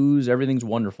 Great news. Everything's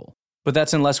wonderful. But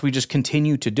that's unless we just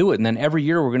continue to do it. And then every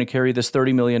year we're going to carry this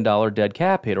 $30 million dead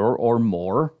cap hit or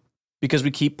more because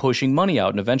we keep pushing money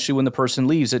out. And eventually when the person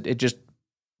leaves, it just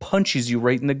punches you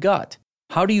right in the gut.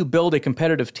 How do you build a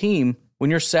competitive team when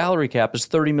your salary cap is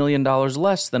 $30 million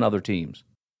less than other teams?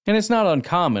 And it's not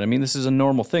uncommon. This is a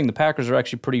normal thing. The Packers are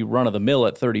actually pretty run-of-the-mill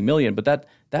at $30 million, but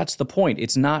that's the point.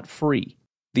 It's not free.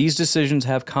 These decisions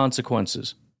have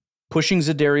consequences. Pushing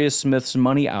Zadarius Smith's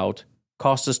money out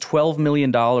cost us $12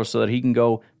 million so that he can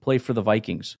go play for the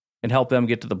Vikings and help them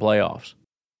get to the playoffs.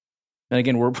 And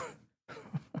again, we're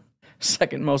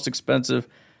second most expensive.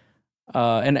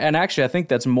 And actually, I think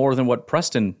that's more than what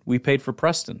we paid for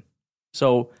Preston.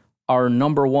 So our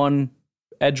number one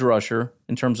edge rusher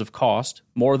in terms of cost,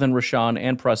 more than Rashawn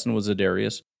and Preston was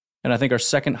Zadarius. And I think our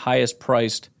second highest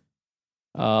priced,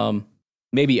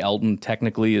 maybe Elton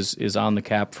technically is on the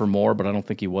cap for more, but I don't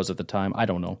think he was at the time. I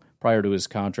don't know, prior to his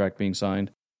contract being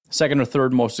signed. Second or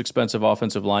third most expensive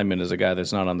offensive lineman is a guy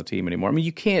that's not on the team anymore.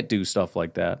 You can't do stuff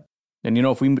like that. And,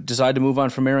 if we decide to move on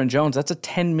from Aaron Jones, that's a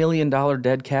 $10 million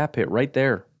dead cap hit right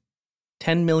there.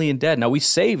 $10 million dead. Now, we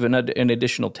save an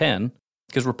additional 10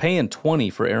 because we're paying 20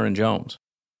 for Aaron Jones.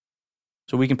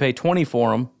 So we can pay 20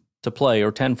 for him to play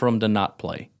or 10 for him to not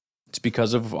play. It's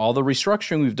because of all the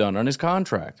restructuring we've done on his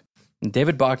contract. And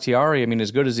David Bakhtiari,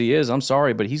 as good as he is, I'm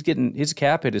sorry, but his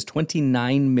cap hit is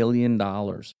 $29 million.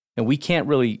 And we can't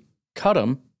really cut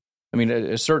him.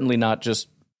 Certainly not just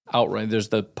outright. There's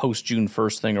the post-June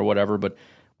 1st thing or whatever, but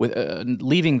with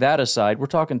leaving that aside, we're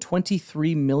talking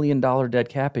 $23 million dead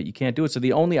cap hit. You can't do it. So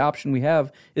the only option we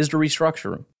have is to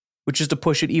restructure him. which is to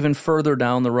push it even further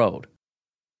down the road,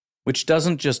 which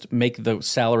doesn't just make the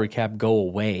salary cap go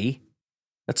away.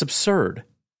 That's absurd.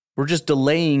 We're just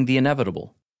delaying the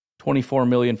inevitable. $24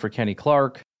 million for Kenny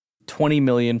Clark, $20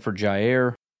 million for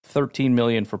Jair, $13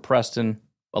 million for Preston,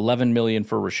 $11 million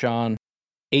for Rashawn,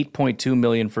 $8.2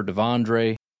 million for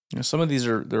Devondre. Some of these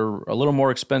they're a little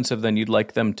more expensive than you'd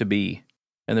like them to be,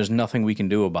 and there's nothing we can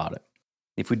do about it.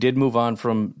 If we did move on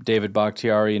from David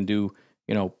Bakhtiari and do,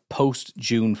 post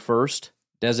June 1st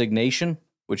designation,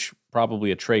 which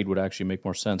probably a trade would actually make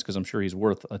more sense because I'm sure he's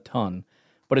worth a ton,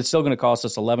 but it's still going to cost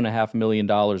us $11.5 million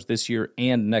this year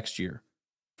and next year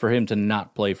for him to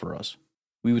not play for us.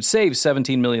 We would save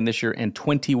 $17 million this year and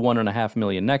 $21.5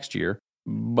 million next year,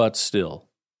 but still,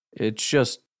 it's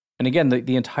just, and again,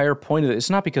 the entire point of it, it's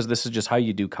not because this is just how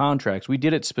you do contracts. We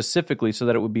did it specifically so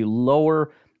that it would be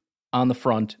lower on the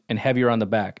front and heavier on the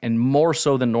back, and more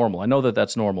so than normal. I know that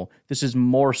that's normal. This is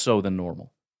more so than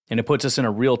normal, and it puts us in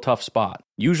a real tough spot.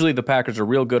 Usually the Packers are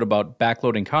real good about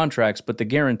backloading contracts, but the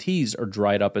guarantees are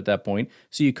dried up at that point,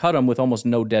 so you cut them with almost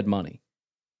no dead money.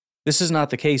 This is not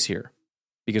the case here,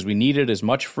 because we needed as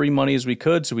much free money as we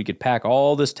could so we could pack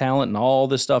all this talent and all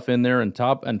this stuff in there and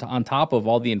on top of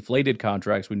all the inflated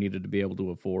contracts we needed to be able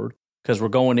to afford, because we're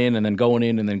going in and then going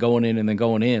in and then going in and then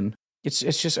going in. It's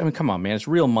just, I mean, come on, man, it's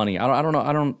real money. I don't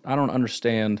know. I don't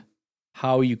understand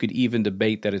how you could even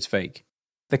debate that it's fake.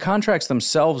 The contracts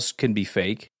themselves can be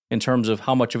fake in terms of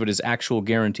how much of it is actual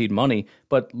guaranteed money,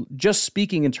 but just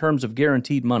speaking in terms of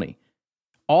guaranteed money,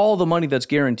 all the money that's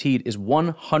guaranteed is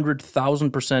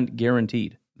 100,000%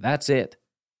 guaranteed. That's it.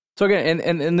 So again,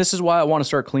 and this is why I want to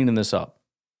start cleaning this up.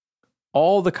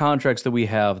 All the contracts that we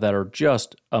have that are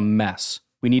just a mess,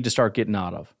 we need to start getting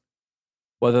out of.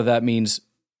 Whether that means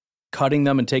cutting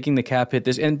them and taking the cap hit.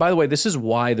 And by the way, this is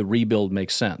why the rebuild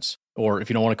makes sense. Or if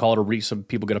you don't want to call it some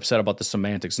people get upset about the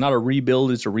semantics. It's not a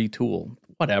rebuild, it's a retool.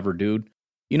 Whatever, dude.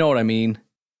 You know what I mean?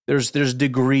 There's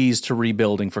degrees to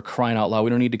rebuilding, for crying out loud.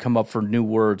 We don't need to come up for new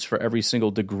words for every single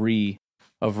degree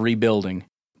of rebuilding.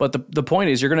 But the point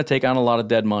is, you're going to take on a lot of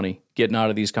dead money getting out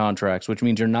of these contracts, which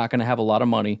means you're not going to have a lot of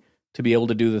money to be able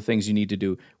to do the things you need to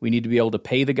do. We need to be able to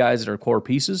pay the guys that are core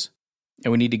pieces,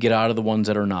 and we need to get out of the ones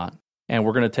that are not. And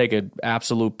we're going to take an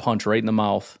absolute punch right in the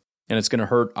mouth, and it's going to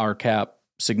hurt our cap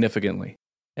significantly.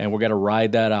 And we're going to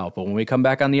ride that out. But when we come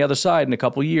back on the other side in a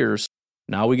couple years,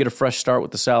 now we get a fresh start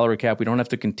with the salary cap. We don't have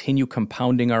to continue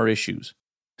compounding our issues.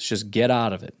 Let's just get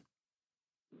out of it.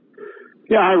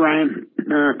 Yeah, hi, Ryan.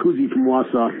 Kuzi from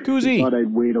Wausau. Kuzi. I thought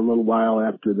I'd wait a little while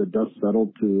after the dust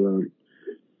settled to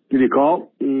give you a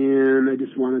call, and I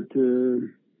just wanted to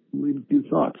leave a few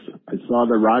thoughts. I saw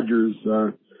the Rodgers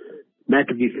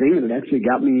McAfee thing, and it actually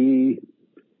got me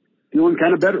feeling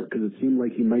kind of better because it seemed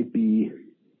like he might be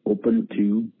open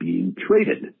to being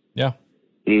traded. Yeah.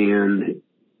 And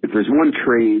if there's one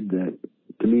trade that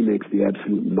to me makes the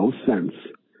absolute most sense,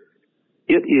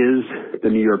 it is the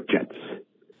New York Jets.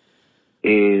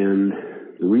 And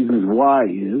the reasons why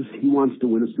is he wants to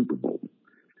win a Super Bowl.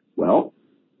 Well,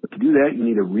 to do that, you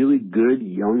need a really good,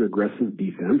 young, aggressive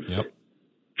defense. Yep.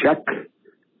 Check.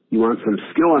 You want some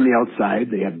skill on the outside.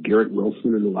 They have Garrett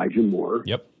Wilson and Elijah Moore.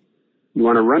 Yep. You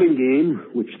want a running game,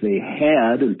 which they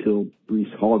had until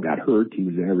Breece Hall got hurt. He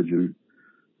was averaging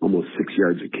almost 6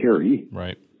 yards a carry.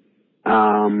 Right.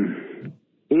 And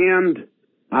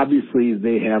obviously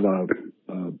they have a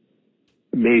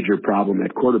major problem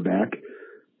at quarterback.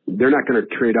 They're not going to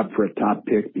trade up for a top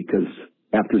pick because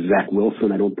after Zach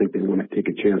Wilson, I don't think they want to take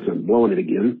a chance on blowing it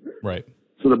again. Right.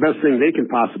 So the best thing they can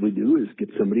possibly do is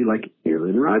get somebody like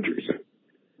Aaron Rodgers.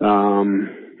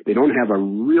 They don't have a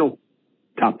real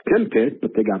top 10 pick,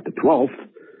 but they got the 12th.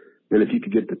 And if you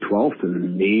could get the 12th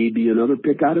and maybe another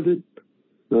pick out of it,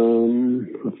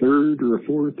 a third or a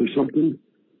fourth or something,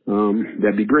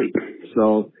 that'd be great.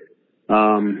 So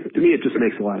to me, it just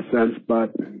makes a lot of sense,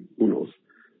 but who knows?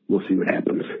 We'll see what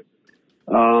happens.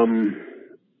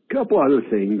 Couple other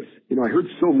things. You know, I heard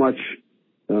so much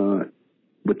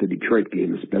with the Detroit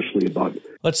game, especially about.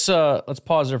 Let's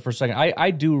pause there for a second.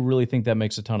 I do really think that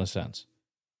makes a ton of sense.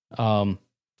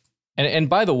 And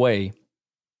by the way,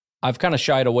 I've kind of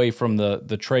shied away from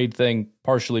the trade thing,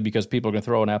 partially because people are going to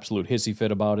throw an absolute hissy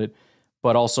fit about it,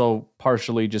 but also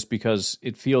partially just because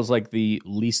it feels like the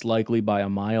least likely by a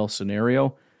mile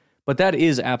scenario. But that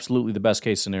is absolutely the best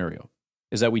case scenario,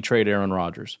 is that we trade Aaron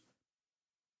Rodgers.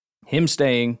 Him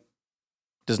staying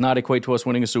does not equate to us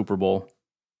winning a Super Bowl.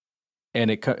 And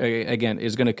it, again,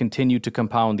 is going to continue to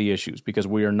compound the issues because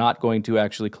we are not going to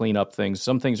actually clean up things.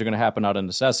 Some things are going to happen out of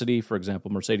necessity. For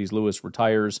example, Mercedes Lewis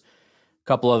retires. A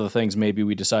couple other things maybe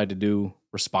we decide to do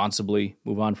responsibly,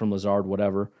 move on from Lazard,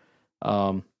 whatever.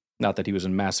 Not that he was a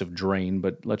massive drain,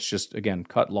 but let's just, again,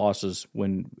 cut losses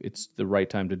when it's the right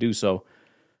time to do so.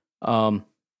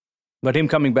 But him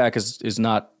coming back is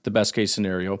not the best case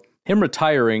scenario. Him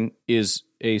retiring is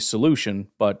a solution,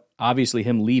 but obviously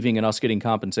him leaving and us getting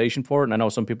compensation for it. And I know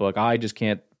some people are like, I just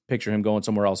can't picture him going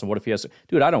somewhere else. And what if he has to?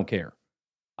 Dude, I don't care.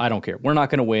 I don't care. We're not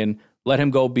going to win. Let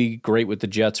him go be great with the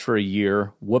Jets for a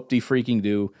year.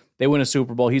 Whoop-de-freaking-do. They win a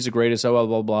Super Bowl. He's the greatest, blah,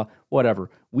 blah, blah,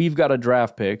 whatever. We've got a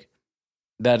draft pick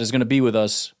that is going to be with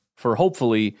us for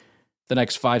hopefully the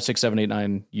next 5, 6, 7, 8,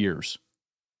 9 years.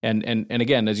 And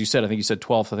again, as you said, I think you said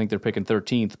 12th. I think they're picking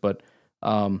 13th, but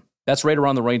that's right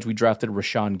around the range we drafted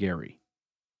Rashawn Gary.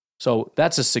 So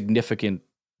that's a significant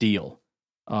deal.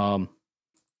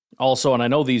 Also, and I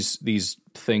know these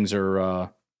things are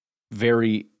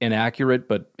very inaccurate,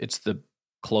 but it's the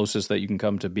closest that you can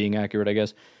come to being accurate, I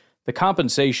guess. The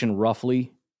compensation,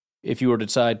 roughly, if you were to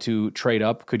decide to trade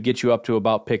up, could get you up to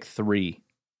about pick 3,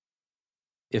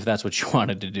 if that's what you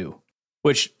wanted to do.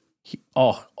 Which,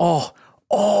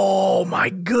 oh my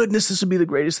goodness, this would be the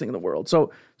greatest thing in the world.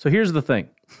 So here's the thing.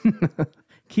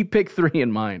 Keep pick 3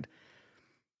 in mind.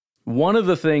 One of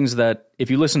the things that,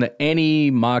 if you listen to any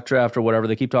mock draft or whatever,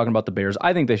 they keep talking about the Bears,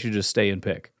 I think they should just stay and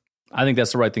pick. I think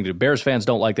that's the right thing to do. Bears fans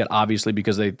don't like that, obviously,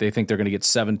 because they think they're going to get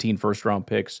 17 first-round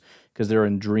picks because they're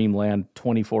in dreamland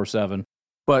 24/7.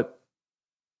 But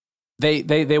they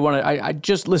want to. I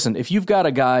just listen. If you've got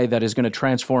a guy that is going to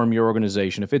transform your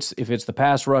organization, if it's the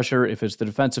pass rusher, if it's the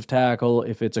defensive tackle,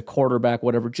 if it's a quarterback,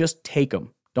 whatever, just take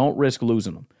them. Don't risk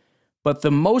losing them. But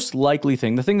the most likely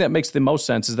thing, the thing that makes the most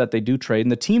sense, is that they do trade,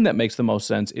 and the team that makes the most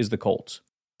sense is the Colts.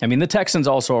 I mean, the Texans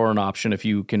also are an option if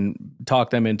you can talk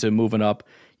them into moving up.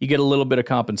 You get a little bit of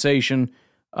compensation.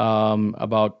 According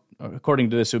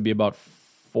to this, it would be about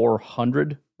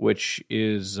 $400, which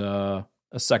is a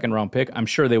second-round pick. I'm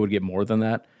sure they would get more than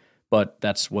that, but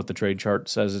that's what the trade chart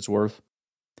says it's worth.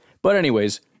 But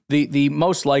anyways, the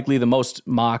most likely, the most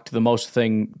mocked, the most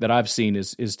thing that I've seen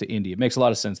is to Indy. It makes a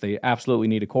lot of sense. They absolutely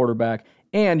need a quarterback,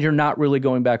 and you're not really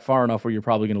going back far enough where you're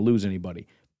probably going to lose anybody.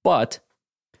 But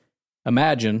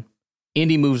imagine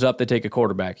Indy moves up, they take a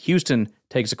quarterback. Houston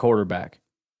takes a quarterback.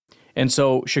 And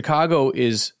so Chicago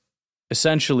is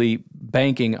essentially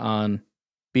banking on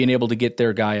being able to get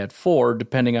their guy at 4,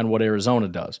 depending on what Arizona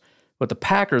does. But the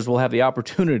Packers will have the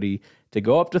opportunity to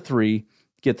go up to 3,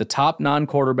 get the top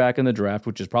non-quarterback in the draft,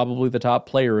 which is probably the top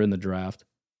player in the draft,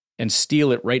 and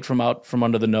steal it right from out from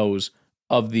under the nose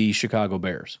of the Chicago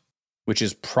Bears, which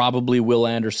is probably Will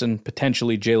Anderson,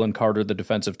 potentially Jalen Carter, the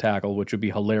defensive tackle, which would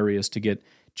be hilarious to get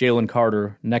Jalen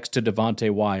Carter next to Devontae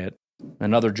Wyatt,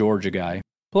 another Georgia guy.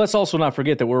 But let's also not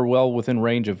forget that we're well within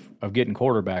range of getting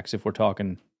quarterbacks if we're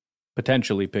talking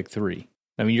potentially pick 3.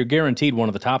 I mean, you're guaranteed one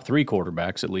of the top 3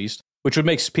 quarterbacks at least, which would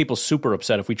make people super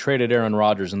upset if we traded Aaron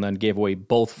Rodgers and then gave away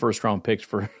both first-round picks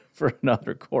for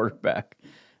another quarterback.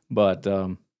 But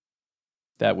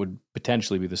that would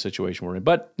potentially be the situation we're in.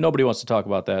 But nobody wants to talk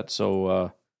about that.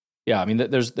 So, yeah, I mean,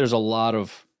 there's a lot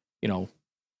of,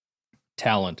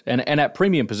 talent. And at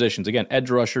premium positions, again, edge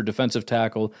rusher, defensive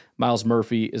tackle, Miles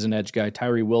Murphy is an edge guy.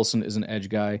 Tyree Wilson is an edge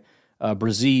guy.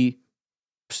 Brzee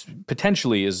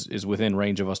potentially is within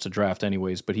range of us to draft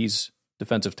anyways, but he's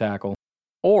defensive tackle.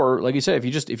 Or, like you said,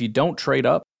 if you don't trade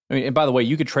up, I mean, and by the way,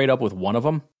 you could trade up with one of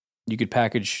them. You could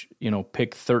package,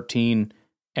 pick 13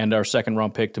 and our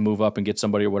second-round pick to move up and get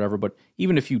somebody or whatever. But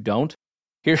even if you don't,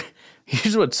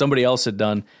 here's what somebody else had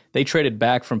done. They traded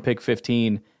back from pick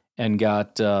 15 and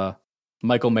got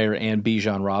Michael Mayer and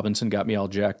Bijan Robinson, got me all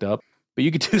jacked up. But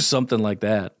you could do something like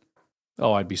that.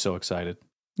 Oh, I'd be so excited.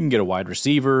 You can get a wide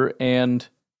receiver and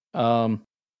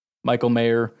Michael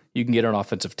Mayer. You can get an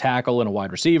offensive tackle and a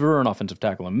wide receiver, an offensive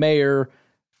tackle and Mayer.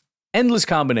 Endless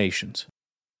combinations.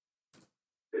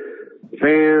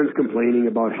 Fans complaining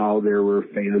about how there were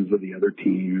fans of the other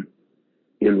team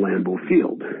in Lambeau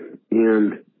Field.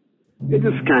 And it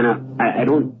just kind of, I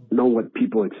don't know what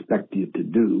people expect you to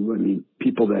do. I mean,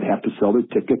 people that have to sell their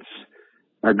tickets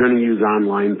are going to use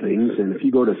online things. And if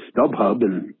you go to StubHub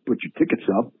and put your tickets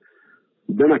up,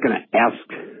 they're not going to ask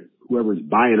whoever's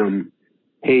buying them,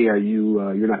 hey, are you,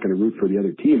 you're not going to root for the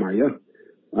other team, are you?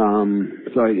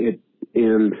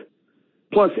 And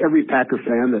plus every Packer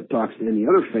fan that talks to any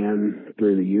other fan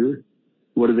during the year,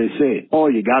 what do they say? Oh,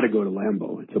 you got to go to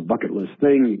Lambeau. It's a bucket list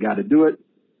thing. You got to do it.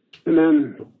 And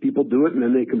then people do it, and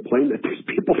then they complain that there's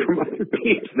people from other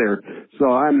teams there. So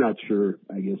I'm not sure,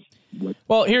 I guess.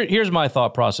 Well, here's my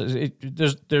thought process.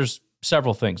 There's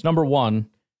several things. Number one,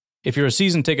 if you're a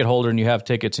season ticket holder and you have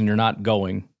tickets and you're not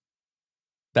going,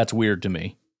 that's weird to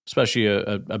me, especially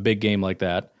a big game like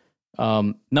that.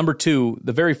 Number two,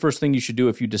 the very first thing you should do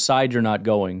if you decide you're not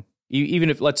going Even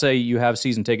if, let's say, you have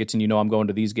season tickets and you know I'm going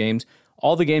to these games,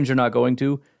 all the games you're not going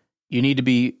to, you need to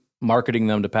be marketing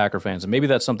them to Packer fans. And maybe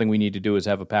that's something we need to do is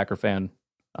have a Packer fan.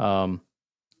 I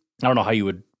don't know how you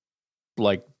would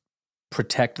like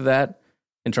protect that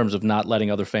in terms of not letting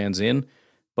other fans in,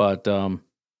 but,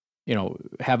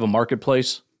 have a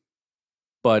marketplace.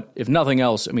 But if nothing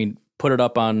else, I mean, put it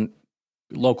up on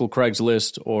local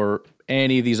Craigslist or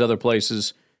any of these other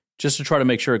places just to try to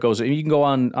make sure it goes. You can go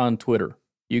on Twitter.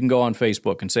 You can go on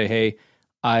Facebook and say, hey,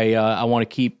 I want to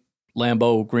keep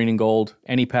Lambeau green and gold.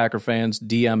 Any Packer fans,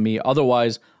 DM me.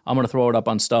 Otherwise, I'm going to throw it up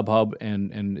on StubHub,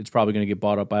 and it's probably going to get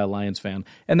bought up by a Lions fan.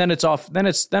 And then it's off. Then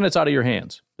it's out of your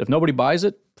hands. If nobody buys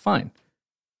it, fine.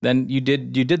 Then you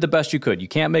did the best you could. You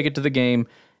can't make it to the game,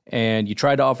 and you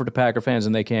tried to offer to Packer fans,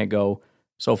 and they can't go.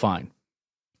 So fine.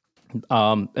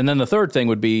 And then the third thing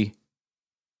would be,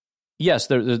 yes,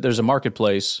 there's a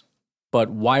marketplace, but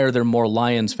why are there more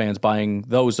Lions fans buying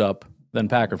those up than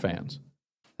Packer fans?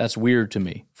 That's weird to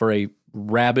me for a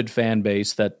rabid fan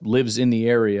base that lives in the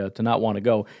area to not want to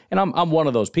go. And I'm one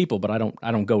of those people, but I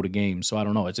don't go to games, so I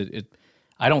don't know.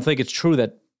 I don't think it's true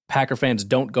that Packer fans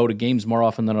don't go to games more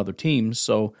often than other teams.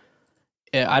 So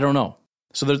I don't know.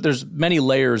 So there's many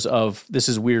layers of this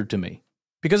is weird to me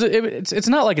because it's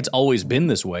not like it's always been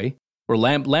this way. Where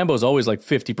Lambeau's always like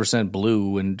 50%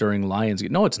 blue and during Lions.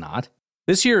 No, it's not.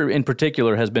 This year in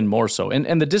particular has been more so.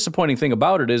 And the disappointing thing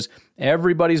about it is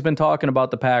everybody's been talking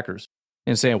about the Packers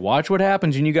and saying, watch what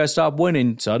happens when you guys stop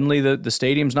winning. Suddenly the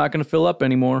stadium's not going to fill up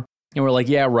anymore. And we're like,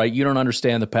 yeah, right. You don't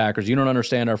understand the Packers. You don't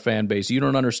understand our fan base. You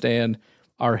don't understand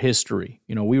our history.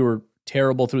 We were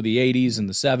terrible through the 80s and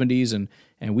the 70s,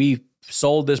 and we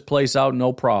sold this place out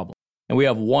no problem. And we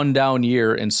have one down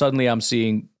year, and suddenly I'm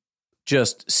seeing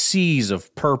just seas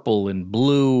of purple and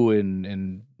blue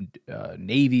and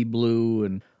navy blue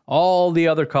and all the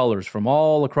other colors from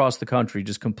all across the country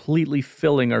just completely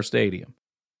filling our stadium.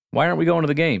 Why aren't we going to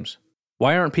the games?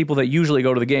 Why aren't people that usually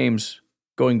go to the games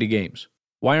going to games?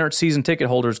 Why aren't season ticket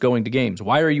holders going to games?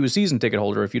 Why are you a season ticket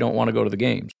holder if you don't want to go to the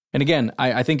games? And again,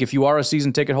 I think if you are a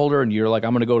season ticket holder and you're like,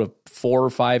 I'm going to go to 4 or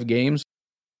 5 games,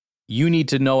 you need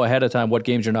to know ahead of time what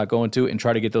games you're not going to and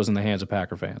try to get those in the hands of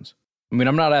Packer fans. I mean,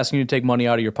 I'm not asking you to take money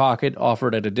out of your pocket, offer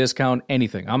it at a discount,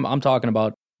 anything. I'm talking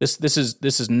about this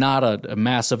is not a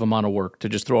massive amount of work to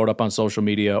just throw it up on social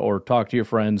media or talk to your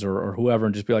friends or whoever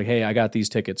and just be like, hey, I got these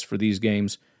tickets for these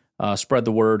games. Spread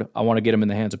the word. I want to get them in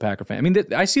the hands of Packer fans. I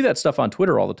mean, I see that stuff on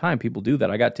Twitter all the time. People do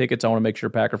that. I got tickets. I want to make sure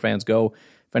Packer fans go.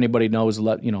 If anybody knows,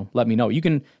 let me know. You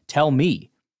can tell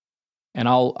me, and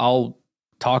I'll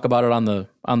talk about it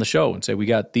on the show and say we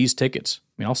got these tickets.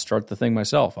 I mean, I'll start the thing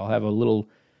myself. I'll have a little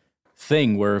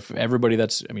thing where if everybody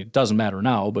it doesn't matter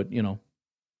now, but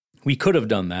we could have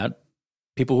done that.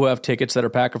 People who have tickets that are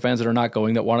Packer fans that are not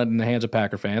going, that want it in the hands of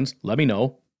Packer fans, let me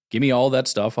know. Give me all that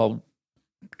stuff. I'll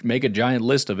make a giant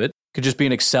list of it. It could just be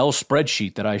an Excel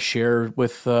spreadsheet that I share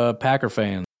with Packer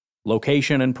fans,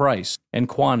 location and price and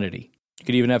quantity. You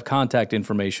could even have contact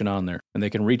information on there, and they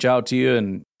can reach out to you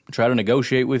and try to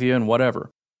negotiate with you and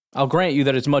whatever. I'll grant you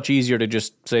that it's much easier to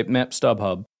just say,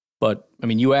 StubHub. But, I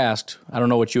mean, you asked, I don't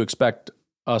know what you expect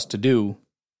us to do.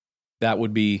 That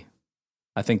would be,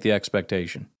 I think, the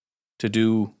expectation. To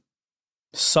do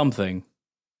something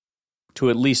to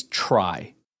at least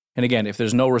try. And again, if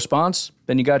there's no response,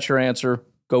 then you got your answer.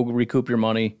 Go recoup your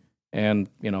money, and,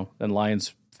 then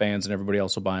Lions fans and everybody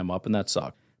else will buy them up, and that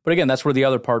sucks. But again, that's where the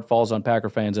other part falls on Packer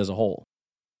fans as a whole.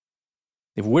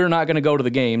 If we're not going to go to the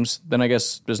games, then I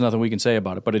guess there's nothing we can say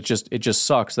about it. But it just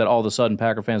sucks that all of a sudden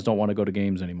Packer fans don't want to go to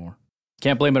games anymore.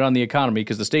 Can't blame it on the economy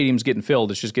because the stadium's getting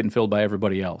filled. It's just getting filled by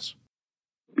everybody else.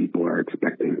 People are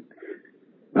expecting.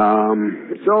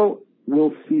 So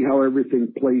we'll see how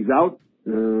everything plays out.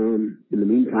 In the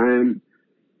meantime,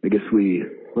 I guess we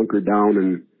hunker down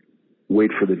and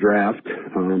wait for the draft.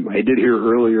 I did hear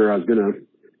earlier I was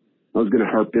gonna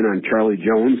harp in on Charlie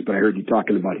Jones, but I heard you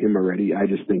talking about him already. I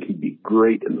just think he'd be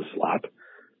great in the slot.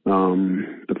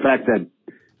 The fact that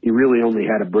he really only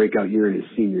had a breakout year in his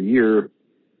senior year,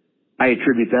 I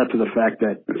attribute that to the fact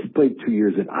that he played 2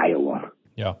 years at Iowa.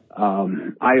 Yeah.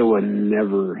 Iowa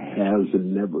never has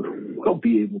and never will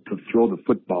be able to throw the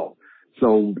football.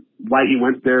 So why he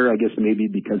went there, I guess maybe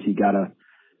because he got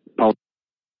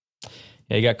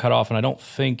Yeah, he got cut off, and I don't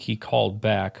think he called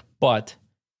back. But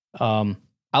I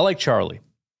like Charlie.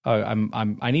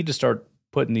 I need to start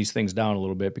putting these things down a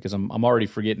little bit because I'm already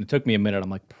forgetting. It took me a minute. I'm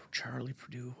like, Charlie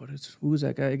Purdue. Who is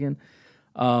that guy again?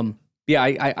 Yeah,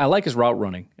 I like his route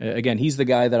running. Again, he's the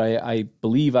guy that I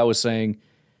believe I was saying,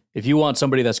 if you want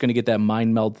somebody that's going to get that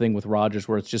mind meld thing with Rodgers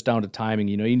where it's just down to timing,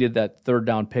 you need that third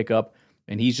down pickup.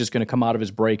 and he's just going to come out of his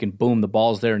break and boom, the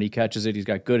ball's there and he catches it. He's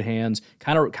got good hands.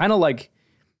 Kind of like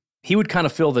he would kind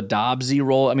of fill the Dobbsy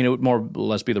role. I mean, it would more or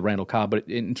less be the Randall Cobb, but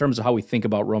in terms of how we think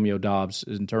about Romeo Doubs,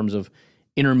 in terms of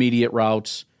intermediate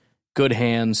routes, good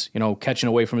hands, catching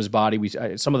away from his body.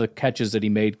 Some of the catches that he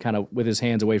made kind of with his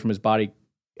hands away from his body,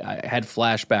 I had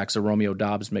flashbacks of Romeo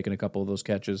Doubs making a couple of those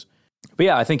catches. But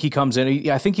yeah, I think he comes in.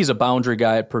 I think he's a boundary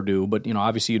guy at Purdue, but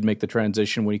obviously you'd make the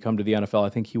transition when he come to the NFL. I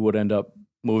think he would end up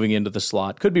moving into the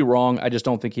slot. Could be wrong. I just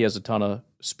don't think he has a ton of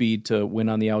speed to win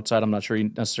on the outside. I'm not sure he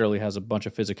necessarily has a bunch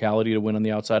of physicality to win on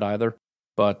the outside either.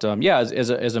 But yeah, as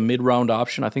a mid-round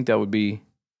option, I think I'd be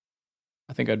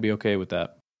okay with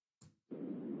that.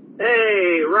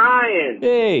 Hey, Ryan.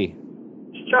 Hey.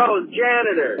 It's Joe's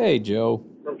janitor. Hey, Joe.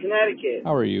 From Connecticut.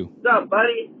 How are you? What's up,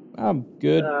 buddy? I'm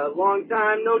good. Long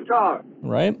time no talk.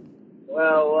 Right?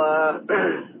 Well, I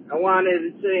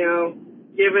wanted to,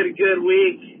 give it a good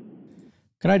week.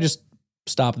 Can I just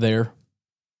stop there?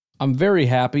 I'm very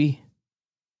happy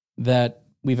that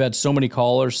we've had so many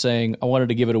callers saying, I wanted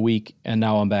to give it a week, and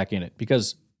now I'm back in it.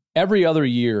 Because every other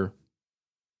year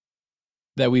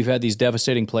that we've had these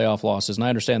devastating playoff losses, and I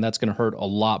understand that's going to hurt a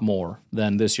lot more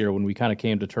than this year when we kind of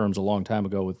came to terms a long time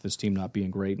ago with this team not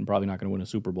being great and probably not going to win a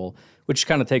Super Bowl, which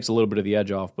kind of takes a little bit of the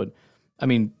edge off. But, I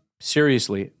mean,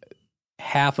 seriously,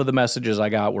 half of the messages I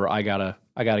got were, I gotta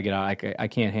get out. I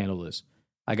can't handle this.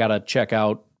 I got to check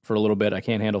out for a little bit. I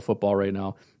can't handle football right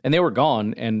now. And they were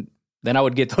gone, and then I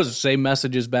would get those same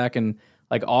messages back in,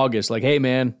 like, August, like, hey,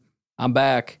 man, I'm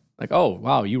back. Like, oh,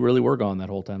 wow, you really were gone that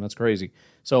whole time. That's crazy.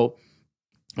 So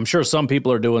I'm sure some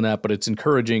people are doing that, but it's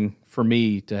encouraging for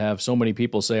me to have so many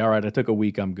people say, all right, I took a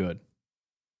week, I'm good.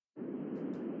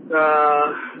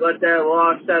 Let that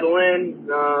loss settle in.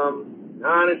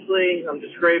 Honestly, I'm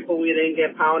just grateful we didn't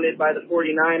get pounded by the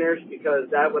 49ers because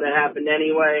that would have happened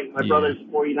anyway. My brother's a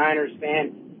 49ers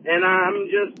fan, and I'm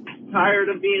just tired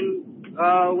of being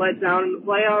let down in the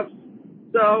playoffs.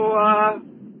 So,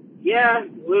 yeah,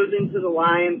 losing to the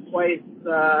Lions twice in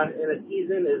a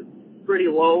season is pretty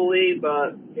lowly,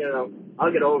 but,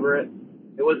 I'll get over it.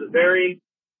 It was a very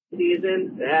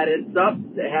season. It had its ups.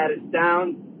 It had its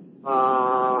downs.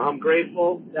 I'm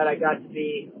grateful that I got to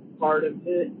be a part of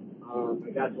it.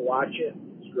 I got to watch it.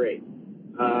 It's great.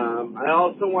 I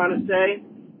also want to say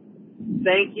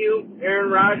thank you,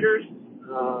 Aaron Rodgers,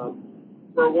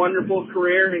 for a wonderful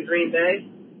career in Green Bay.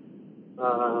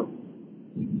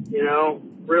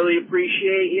 Really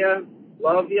appreciate you.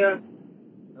 Love you.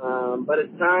 But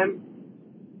it's time.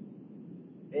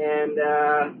 And,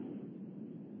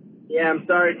 I'm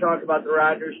sorry to talk about the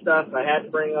Rodgers stuff. I had to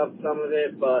bring up some of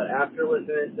it, but after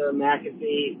listening to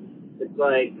McAfee, it's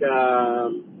like,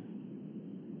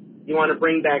 you want to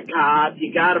bring back Cobb.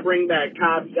 You got to bring back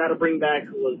Cobb. You got to bring back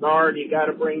Lazard. You got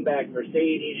to bring back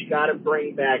Mercedes. You got to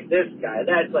bring back this guy.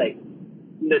 That's like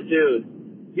the dude.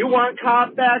 You want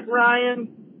Cobb back, Ryan?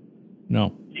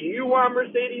 No. Do you want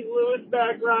Mercedes Lewis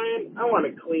back, Ryan? I want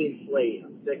a clean slate.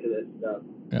 I'm sick of this stuff.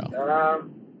 Yeah.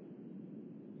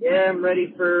 I'm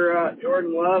ready for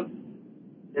Jordan Love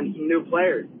and some new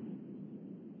players.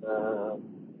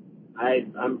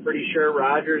 I'm pretty sure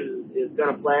Rodgers is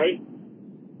going to play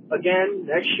again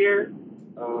next year.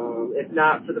 If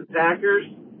not for the Packers,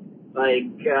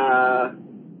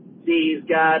 he's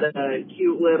got a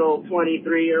cute little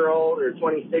 23-year-old or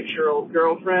 26-year-old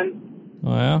girlfriend.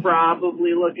 Oh, yeah?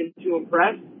 Probably looking to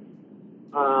impress.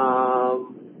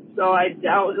 So I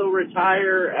doubt he'll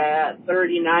retire at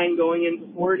 39 going into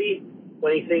 40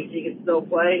 when he thinks he can still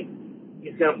play.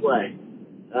 He's going to play.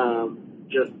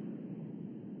 Just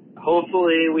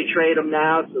hopefully we trade him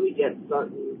now so we get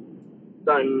something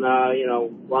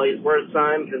while he's worth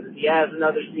something, because if he has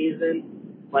another season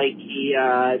like he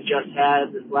just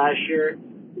had this last year,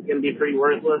 he's going to be pretty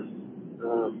worthless.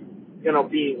 He's going to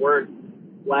be worth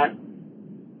less.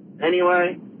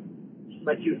 Anyway, just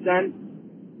my 2 cents.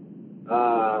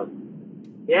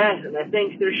 And I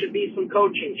think there should be some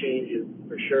coaching changes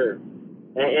for sure.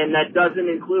 And that doesn't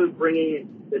include bringing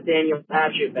Nathaniel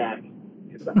Hatchett back.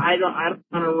 I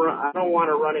don't want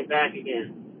to run it back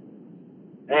again.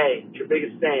 Hey, it's your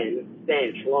biggest fan. This is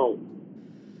Stan. Shalom.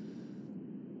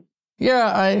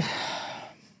 Yeah,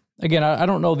 I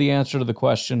don't know the answer to the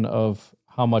question of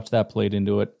how much that played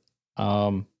into it. I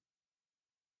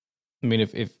mean,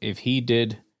 if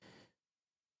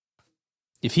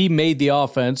he made the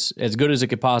offense as good as it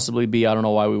could possibly be, I don't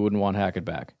know why we wouldn't want Hackett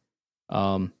back.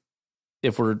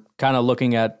 If we're kind of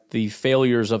looking at the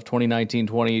failures of 2019,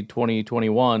 2020,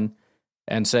 21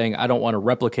 and saying, I don't want to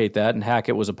replicate that, and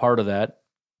Hackett was a part of that,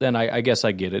 then I guess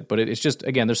I get it. But it's just,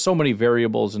 again, there's so many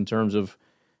variables in terms of,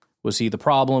 was he the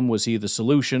problem? Was he the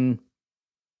solution?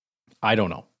 I don't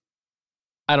know.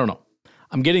 I don't know.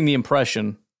 I'm getting the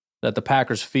impression that the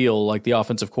Packers feel like the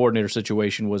offensive coordinator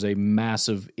situation was a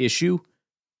massive issue.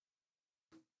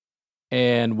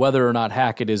 And whether or not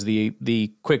Hackett is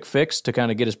the quick fix to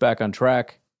kind of get us back on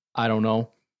track, I don't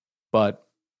know. But,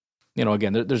 you know,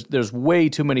 again, there's way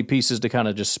too many pieces to kind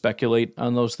of just speculate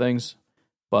on those things.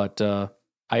 But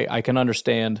I can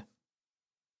understand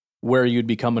where you'd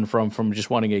be coming from just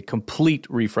wanting a complete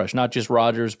refresh, not just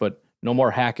Rodgers, but no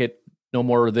more Hackett, no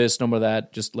more of this, no more of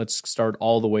that. Just let's start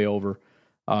all the way over.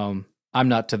 I'm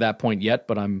not to that point yet,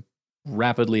 but I'm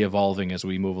rapidly evolving as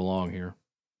we move along here.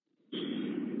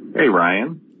 Hey,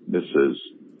 Ryan. This is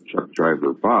truck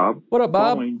driver Bob. What up,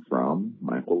 Bob? Calling from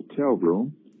my hotel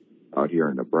room out here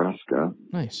in Nebraska.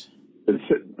 Nice. Been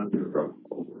sitting under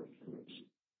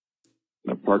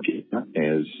the parking lot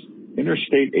as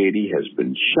Interstate 80 has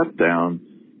been shut down,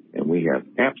 and we have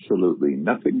absolutely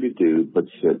nothing to do but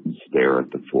sit and stare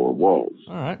at the four walls.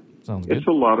 All right. Sounds good. It's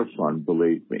a lot of fun,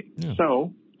 believe me. Yeah.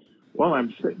 So, while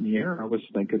I'm sitting here, I was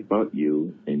thinking about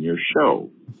you and your show.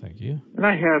 Thank you. And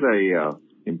I had a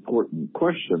important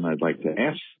question I'd like to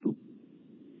ask you.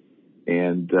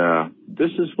 And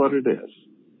this is what it is.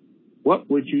 What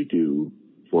would you do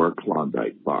for a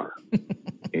Klondike bar?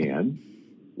 And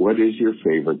what is your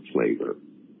favorite flavor?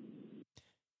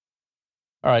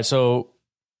 All right, so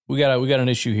we got an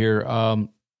issue here.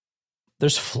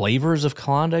 There's flavors of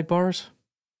Klondike bars?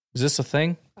 Is this a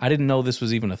thing? I didn't know this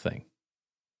was even a thing.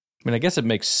 I mean, I guess it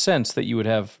makes sense that you would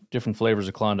have different flavors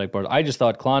of Klondike bars. I just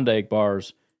thought Klondike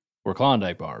bars were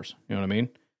Klondike bars. You know what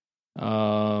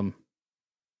I mean?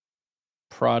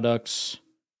 Products,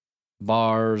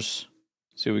 bars.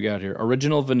 Let's see what we got here.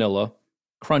 Original vanilla,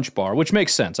 Crunch bar, which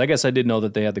makes sense. I guess I did know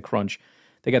that they had the Crunch.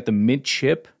 They got the mint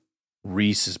chip,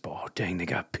 Reese's bar. Oh, dang, they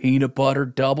got peanut butter,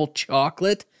 double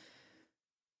chocolate.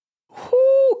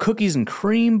 Whoo, cookies and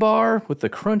cream bar with the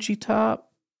crunchy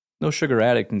top. No sugar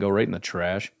added, can go right in the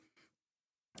trash.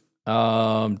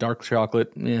 Dark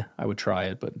chocolate, I would try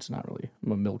it, but it's not really.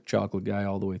 I'm a milk chocolate guy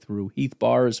all the way through. Heath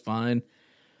bar is fine.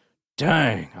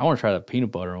 Dang, I want to try that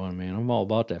peanut butter one, man. I'm all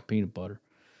about that peanut butter.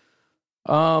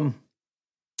 Well,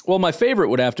 my favorite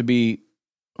would have to be,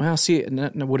 well, see,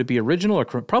 would it be original or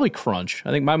probably Crunch?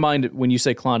 I think my mind, when you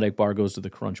say Klondike bar, goes to the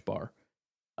Crunch bar.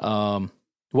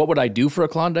 What would I do for a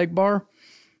Klondike bar?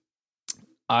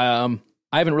 I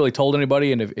haven't really told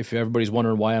anybody, and if everybody's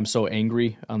wondering why I'm so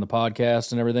angry on the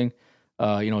podcast and everything,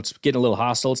 it's getting a little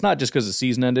hostile. It's not just because the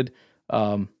season ended.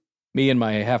 Me and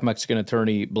my half-Mexican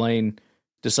attorney, Blaine,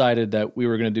 decided that we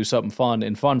were going to do something fun,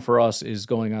 and fun for us is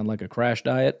going on like a crash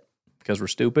diet because we're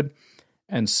stupid.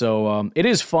 And so it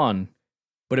is fun,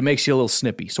 but it makes you a little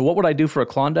snippy. So what would I do for a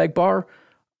Klondike bar?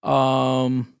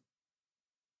 I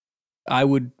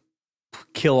would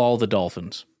kill all the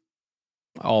dolphins.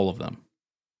 All of them.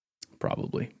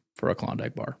 Probably for a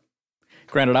Klondike bar.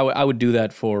 Granted, I would do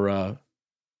that for a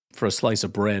slice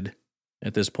of bread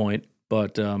at this point,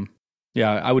 but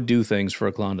yeah, I would do things for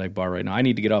a Klondike bar right now. I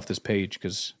need to get off this page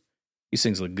because these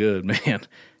things look good, man.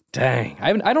 Dang,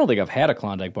 I don't think I've had a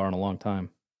Klondike bar in a long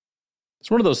time. It's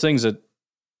one of those things that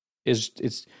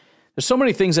there's so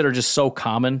many things that are just so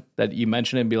common that you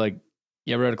mention it and be like,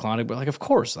 you ever had a Klondike bar? Like, of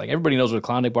course, like everybody knows what a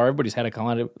Klondike bar. Everybody's had a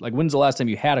Klondike. Like, when's the last time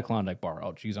you had a Klondike bar?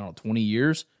 Oh, geez, I don't know, 20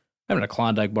 years. I haven't had a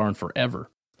Klondike bar in forever.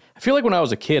 I feel like when I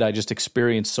was a kid, I just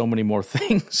experienced so many more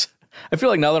things. I feel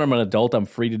like now that I'm an adult, I'm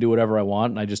free to do whatever I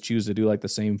want, and I just choose to do like the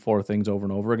same 4 things over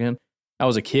and over again. I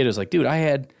was a kid. It was like, dude, I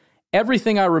had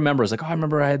everything I remember. It's like, oh, I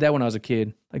remember I had that when I was a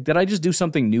kid. Like, did I just do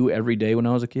something new every day when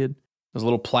I was a kid? Those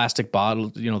little plastic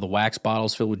bottles, the wax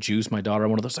bottles filled with juice. My daughter had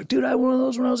one of those. Like, dude, I had one of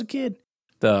those when I was a kid.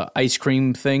 The ice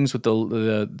cream things with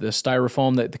the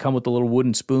styrofoam that come with the little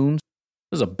wooden spoons.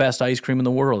 Those are the best ice cream in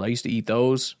the world. I used to eat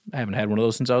those. I haven't had one of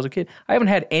those since I was a kid. I haven't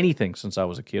had anything since I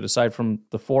was a kid, aside from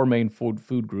the 4 main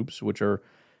food groups, which are,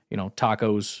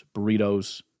 tacos,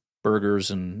 burritos,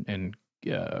 burgers, and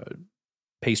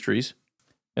pastries.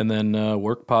 And then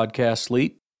work, podcast,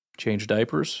 sleep, change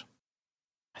diapers.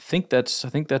 I think that's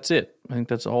it. I think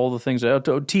that's all the things.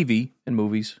 TV and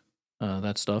movies,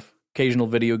 that stuff. Occasional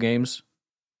video games.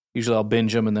 Usually I'll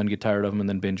binge them and then get tired of them, and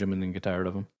then binge them and then get tired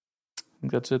of them. I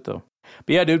think that's it, though.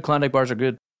 But yeah, dude, Klondike bars are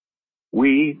good.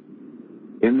 We,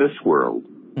 in this world,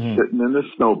 sitting in the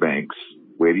snowbanks,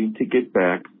 waiting to get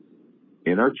back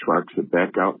in our trucks and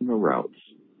back out in the routes,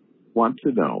 want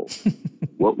to know,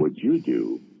 what would you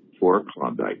do for a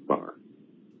Klondike bar?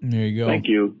 There you go. Thank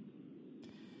you.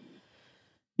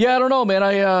 Yeah, I don't know, man.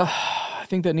 I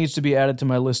think that needs to be added to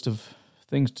my list of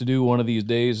things to do one of these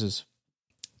days is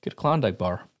get a Klondike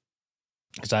bar,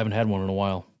 because I haven't had one in a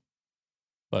while.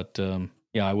 But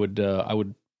yeah, I would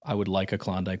like a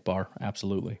Klondike bar,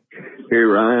 absolutely. Hey,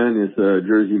 Ryan, it's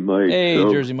Jersey Mike. Hey,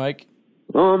 Jersey Mike.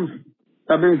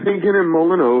 I've been thinking and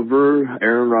mulling over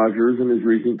Aaron Rodgers and his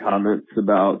recent comments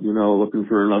about, looking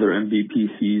for another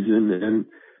MVP season. And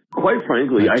quite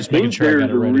frankly, I think there's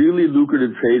a really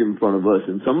lucrative trade in front of us.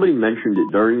 And somebody mentioned it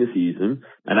during the season,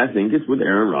 and I think it's with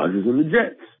Aaron Rodgers and the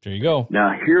Jets. There you go.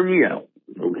 Now, hear me out,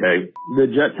 okay? The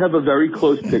Jets have a very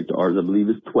close pick to ours. I believe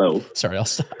it's 12. Sorry, I'll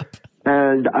stop.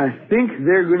 And I think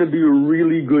they're going to be a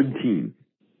really good team.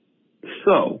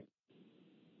 So,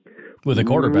 with a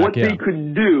quarterback, what they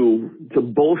could do to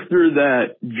bolster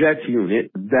that Jets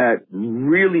unit that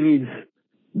really needs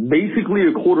basically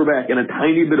a quarterback and a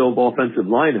tiny bit of offensive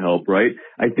line help, right?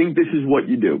 I think this is what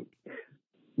you do.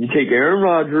 You take Aaron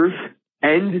Rodgers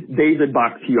and David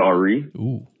Bakhtiari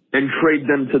and trade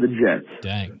them to the Jets.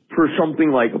 Dang. For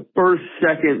something like a first,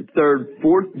 second, third,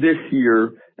 fourth this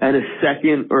year and a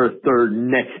second or a third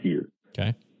next year.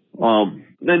 Okay.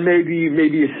 Then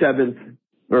maybe a seventh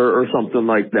or something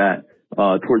like that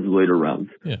towards the later rounds.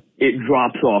 Yeah. It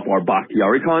drops off our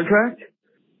Bakhtiari contract.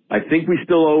 I think we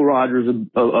still owe Rodgers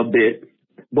a bit.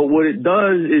 But what it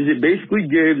does is it basically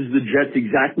gives the Jets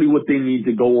exactly what they need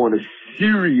to go on a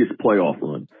serious playoff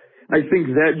run. I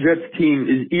think that Jets team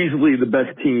is easily the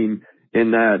best team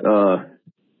in that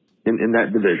in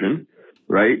that division,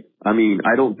 right? I mean,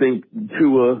 I don't think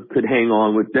Tua could hang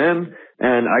on with them.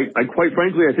 And I quite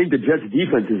frankly, I think the Jets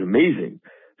defense is amazing.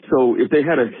 So if they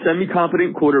had a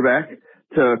semi-competent quarterback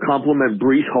to complement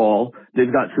Breece Hall,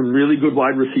 they've got some really good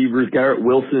wide receivers. Garrett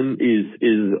Wilson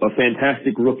is a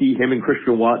fantastic rookie. Him and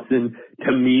Christian Watson,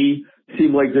 to me,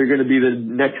 seem like they're going to be the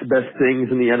next best things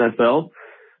in the NFL.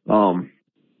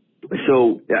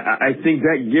 So I think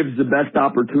that gives the best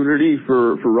opportunity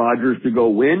for Rodgers to go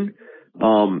win.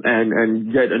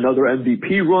 And get another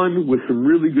MVP run with some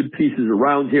really good pieces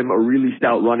around him, a really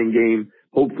stout running game.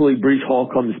 Hopefully Breece Hall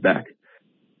comes back.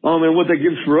 And what that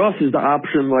gives for us is the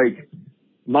option, like,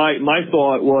 my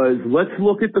thought was, let's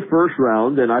look at the first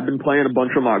round, and I've been playing a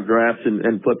bunch of mock drafts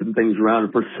and flipping things around,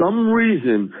 and for some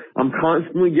reason, I'm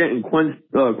constantly getting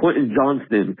Quentin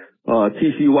Johnston,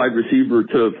 TCU wide receiver,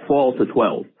 to fall to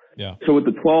 12. Yeah. So with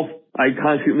the 12th, I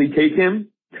constantly take him,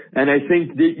 and I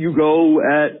think that you go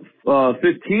at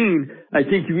 15, I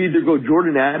think you either go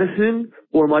Jordan Addison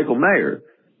or Michael Mayer.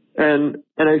 And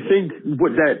I think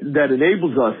what that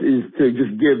enables us is to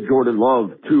just give Jordan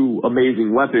Love two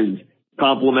amazing weapons,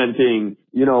 complementing,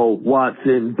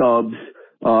 Watson, Doubs,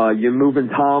 you're moving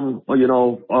Tom,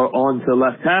 on to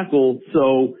left tackle.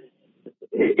 So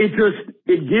it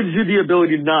gives you the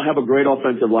ability to not have a great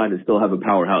offensive line and still have a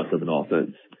powerhouse of an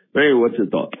offense. But anyway, what's your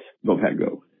thoughts? Go ahead,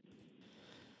 go.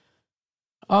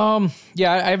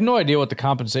 Yeah, I have no idea what the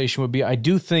compensation would be. I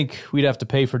do think we'd have to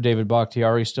pay for David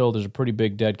Bakhtiari still. There's a pretty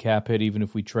big dead cap hit even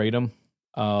if we trade him.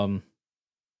 In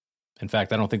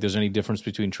fact, I don't think there's any difference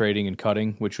between trading and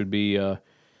cutting, which would be,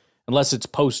 unless it's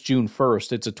post June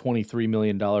 1st, it's a $23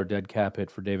 million dead cap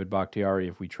hit for David Bakhtiari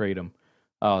if we trade him.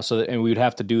 And we would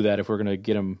have to do that if we're going to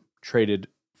get him traded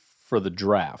for the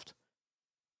draft.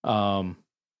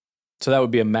 So that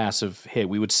would be a massive hit.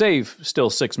 We would save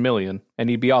still $6 million, and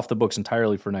he'd be off the books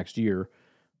entirely for next year,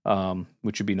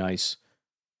 which would be nice.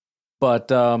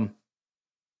 But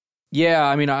yeah,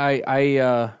 I mean,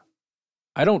 I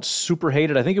don't super hate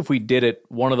it. I think if we did it,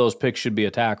 one of those picks should be a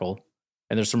tackle,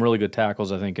 and there's some really good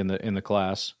tackles I think in the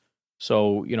class.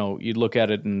 So you'd look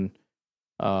at it and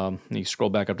you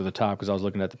scroll back up to the top because I was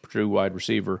looking at the Purdue wide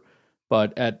receiver,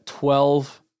 but at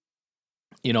 12,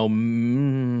 I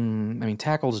mean,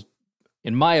 tackles.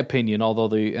 In my opinion, although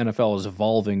the NFL is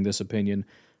evolving this opinion,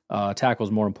 tackle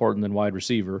is more important than wide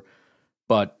receiver.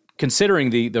 But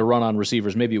considering the run on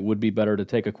receivers, maybe it would be better to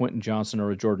take a Quentin Johnston or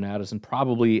a Jordan Addison.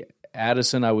 Probably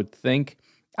Addison, I would think.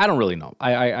 I don't really know.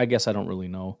 I guess I don't really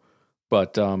know.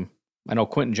 But I know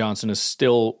Quentin Johnston is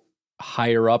still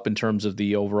higher up in terms of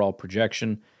the overall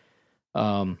projection.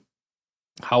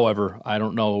 However, I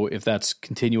don't know if that's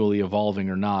continually evolving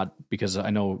or not, because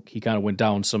I know he kind of went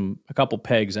down a couple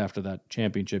pegs after that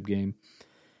championship game.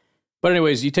 But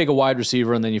anyways, you take a wide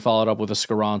receiver and then you follow it up with a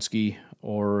Skoronski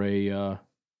or a,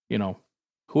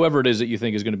 whoever it is that you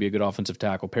think is going to be a good offensive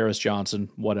tackle, Paris Johnson,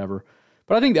 whatever.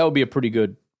 But I think that would be a pretty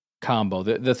good combo.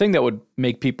 The thing that would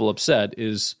make people upset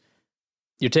is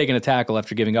you're taking a tackle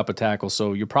after giving up a tackle,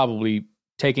 so you're probably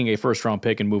taking a first-round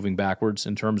pick and moving backwards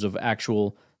in terms of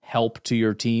actual help to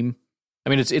your team. I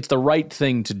mean, it's the right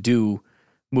thing to do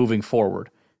moving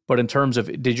forward. But in terms of,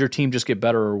 did your team just get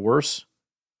better or worse?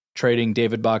 Trading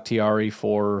David Bakhtiari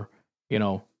for,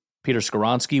 Peter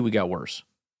Skoronski, we got worse.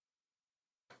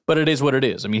 But it is what it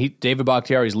is. I mean, David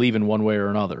Bakhtiari's leaving one way or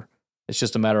another. It's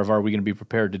just a matter of, are we going to be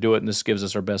prepared to do it? And this gives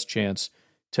us our best chance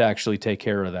to actually take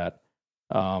care of that.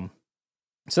 So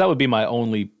that would be my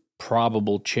only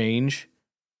probable change.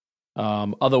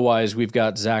 Otherwise, we've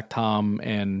got Zach Tom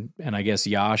and I guess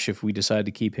Yash if we decide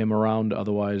to keep him around.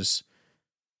 Otherwise,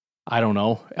 I don't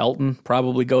know. Elton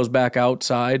probably goes back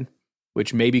outside,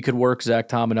 which maybe could work. Zach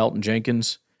Tom and Elton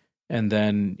Jenkins. And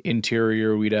then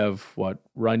interior, we'd have,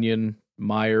 Runyon,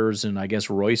 Myers, and I guess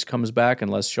Royce comes back,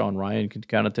 unless Sean Ryan can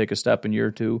kind of take a step in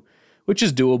year 2, which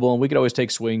is doable. And we could always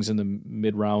take swings in the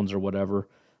mid rounds or whatever.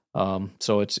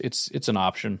 So it's an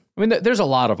option. I mean, there's a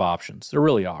lot of options. There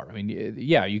really are. I mean,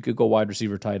 yeah, you could go wide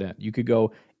receiver, tight end. You could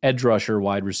go edge rusher,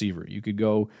 wide receiver. You could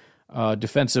go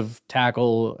defensive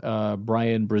tackle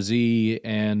Brian Brzee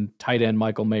and tight end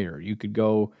Michael Mayer. You could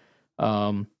go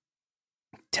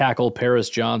tackle Paris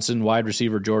Johnson, wide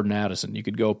receiver Jordan Addison. You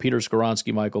could go Peter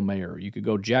Skoronski, Michael Mayer. You could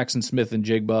go Jackson Smith and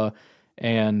Jigba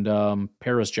and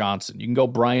Paris Johnson. You can go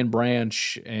Brian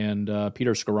Branch and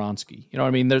Peter Skoronski. You know what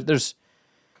I mean? There's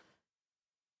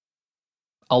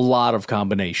a lot of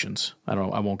combinations. I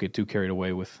won't get too carried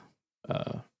away with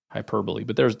hyperbole,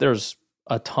 but there's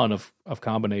a ton of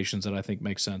combinations that I think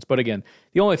make sense. But again,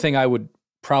 the only thing I would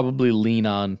probably lean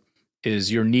on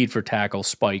is your need for tackle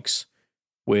spikes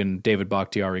when David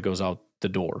Bakhtiari goes out the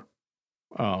door.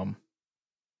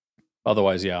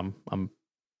 Otherwise, yeah, I'm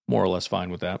more or less fine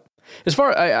with that.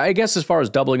 I guess as far as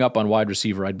doubling up on wide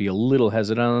receiver, I'd be a little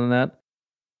hesitant on that.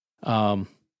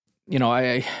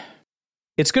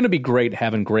 It's going to be great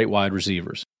having great wide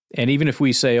receivers. And even if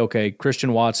we say, okay,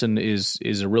 Christian Watson is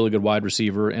a really good wide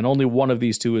receiver, and only one of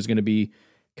these two is going to be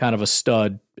kind of a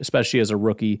stud, especially as a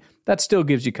rookie, that still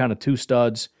gives you kind of 2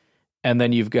 studs. And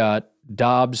then you've got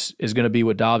Dobbs is going to be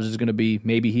what Dobbs is going to be.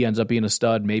 Maybe he ends up being a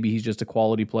stud. Maybe he's just a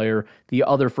quality player. The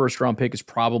other first-round pick is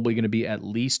probably going to be at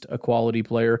least a quality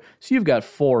player. So you've got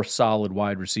 4 solid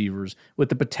wide receivers with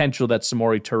the potential that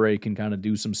Samori Toure can kind of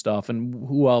do some stuff and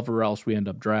whoever else we end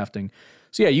up drafting.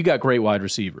 So yeah, you got great wide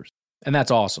receivers, and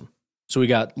that's awesome. So we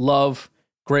got Love,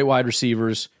 great wide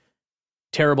receivers,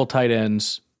 terrible tight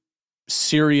ends,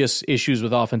 serious issues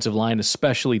with offensive line,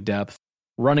 especially depth.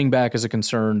 Running back is a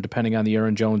concern, depending on the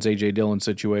Aaron Jones, A.J. Dillon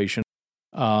situation.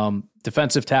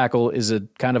 Defensive tackle is a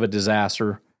kind of a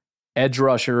disaster. Edge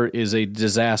rusher is a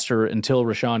disaster until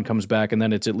Rashawn comes back, and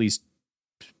then it's at least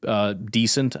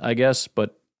decent, I guess,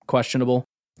 but questionable.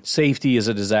 Safety is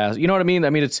a disaster. You know what I mean? I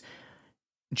mean, it's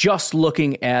just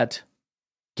looking at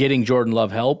getting Jordan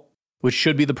Love help, which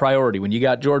should be the priority. When you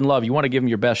got Jordan Love, you want to give him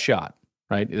your best shot,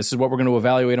 right? This is what we're going to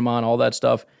evaluate him on, all that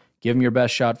stuff. Give him your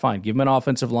best shot, fine. Give him an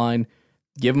offensive line.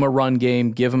 Give him a run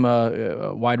game. Give him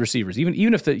a wide receivers.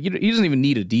 Even if he doesn't even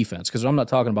need a defense, because I'm not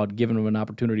talking about giving him an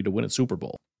opportunity to win a Super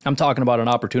Bowl. I'm talking about an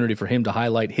opportunity for him to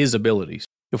highlight his abilities.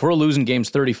 If we're losing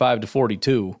games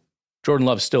 35-42, Jordan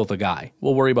Love's still the guy.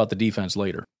 We'll worry about the defense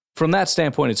later. From that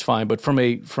standpoint, it's fine. But from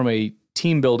a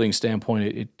team building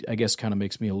standpoint, it I guess kind of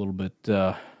makes me a little bit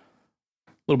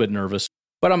nervous.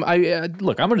 But I'm going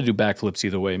to do backflips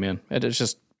either way, man. It's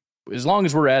just as long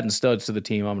as we're adding studs to the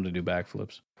team, I'm going to do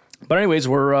backflips. But anyways,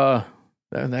 that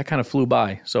kind of flew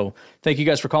by. So thank you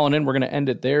guys for calling in. We're going to end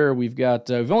it there. We've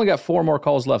only got 4 more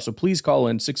calls left, so please call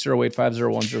in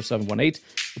 608-501-0718.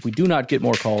 If we do not get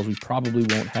more calls, we probably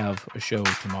won't have a show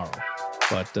tomorrow.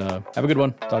 But have a good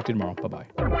one. Talk to you tomorrow.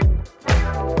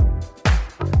 Bye-bye.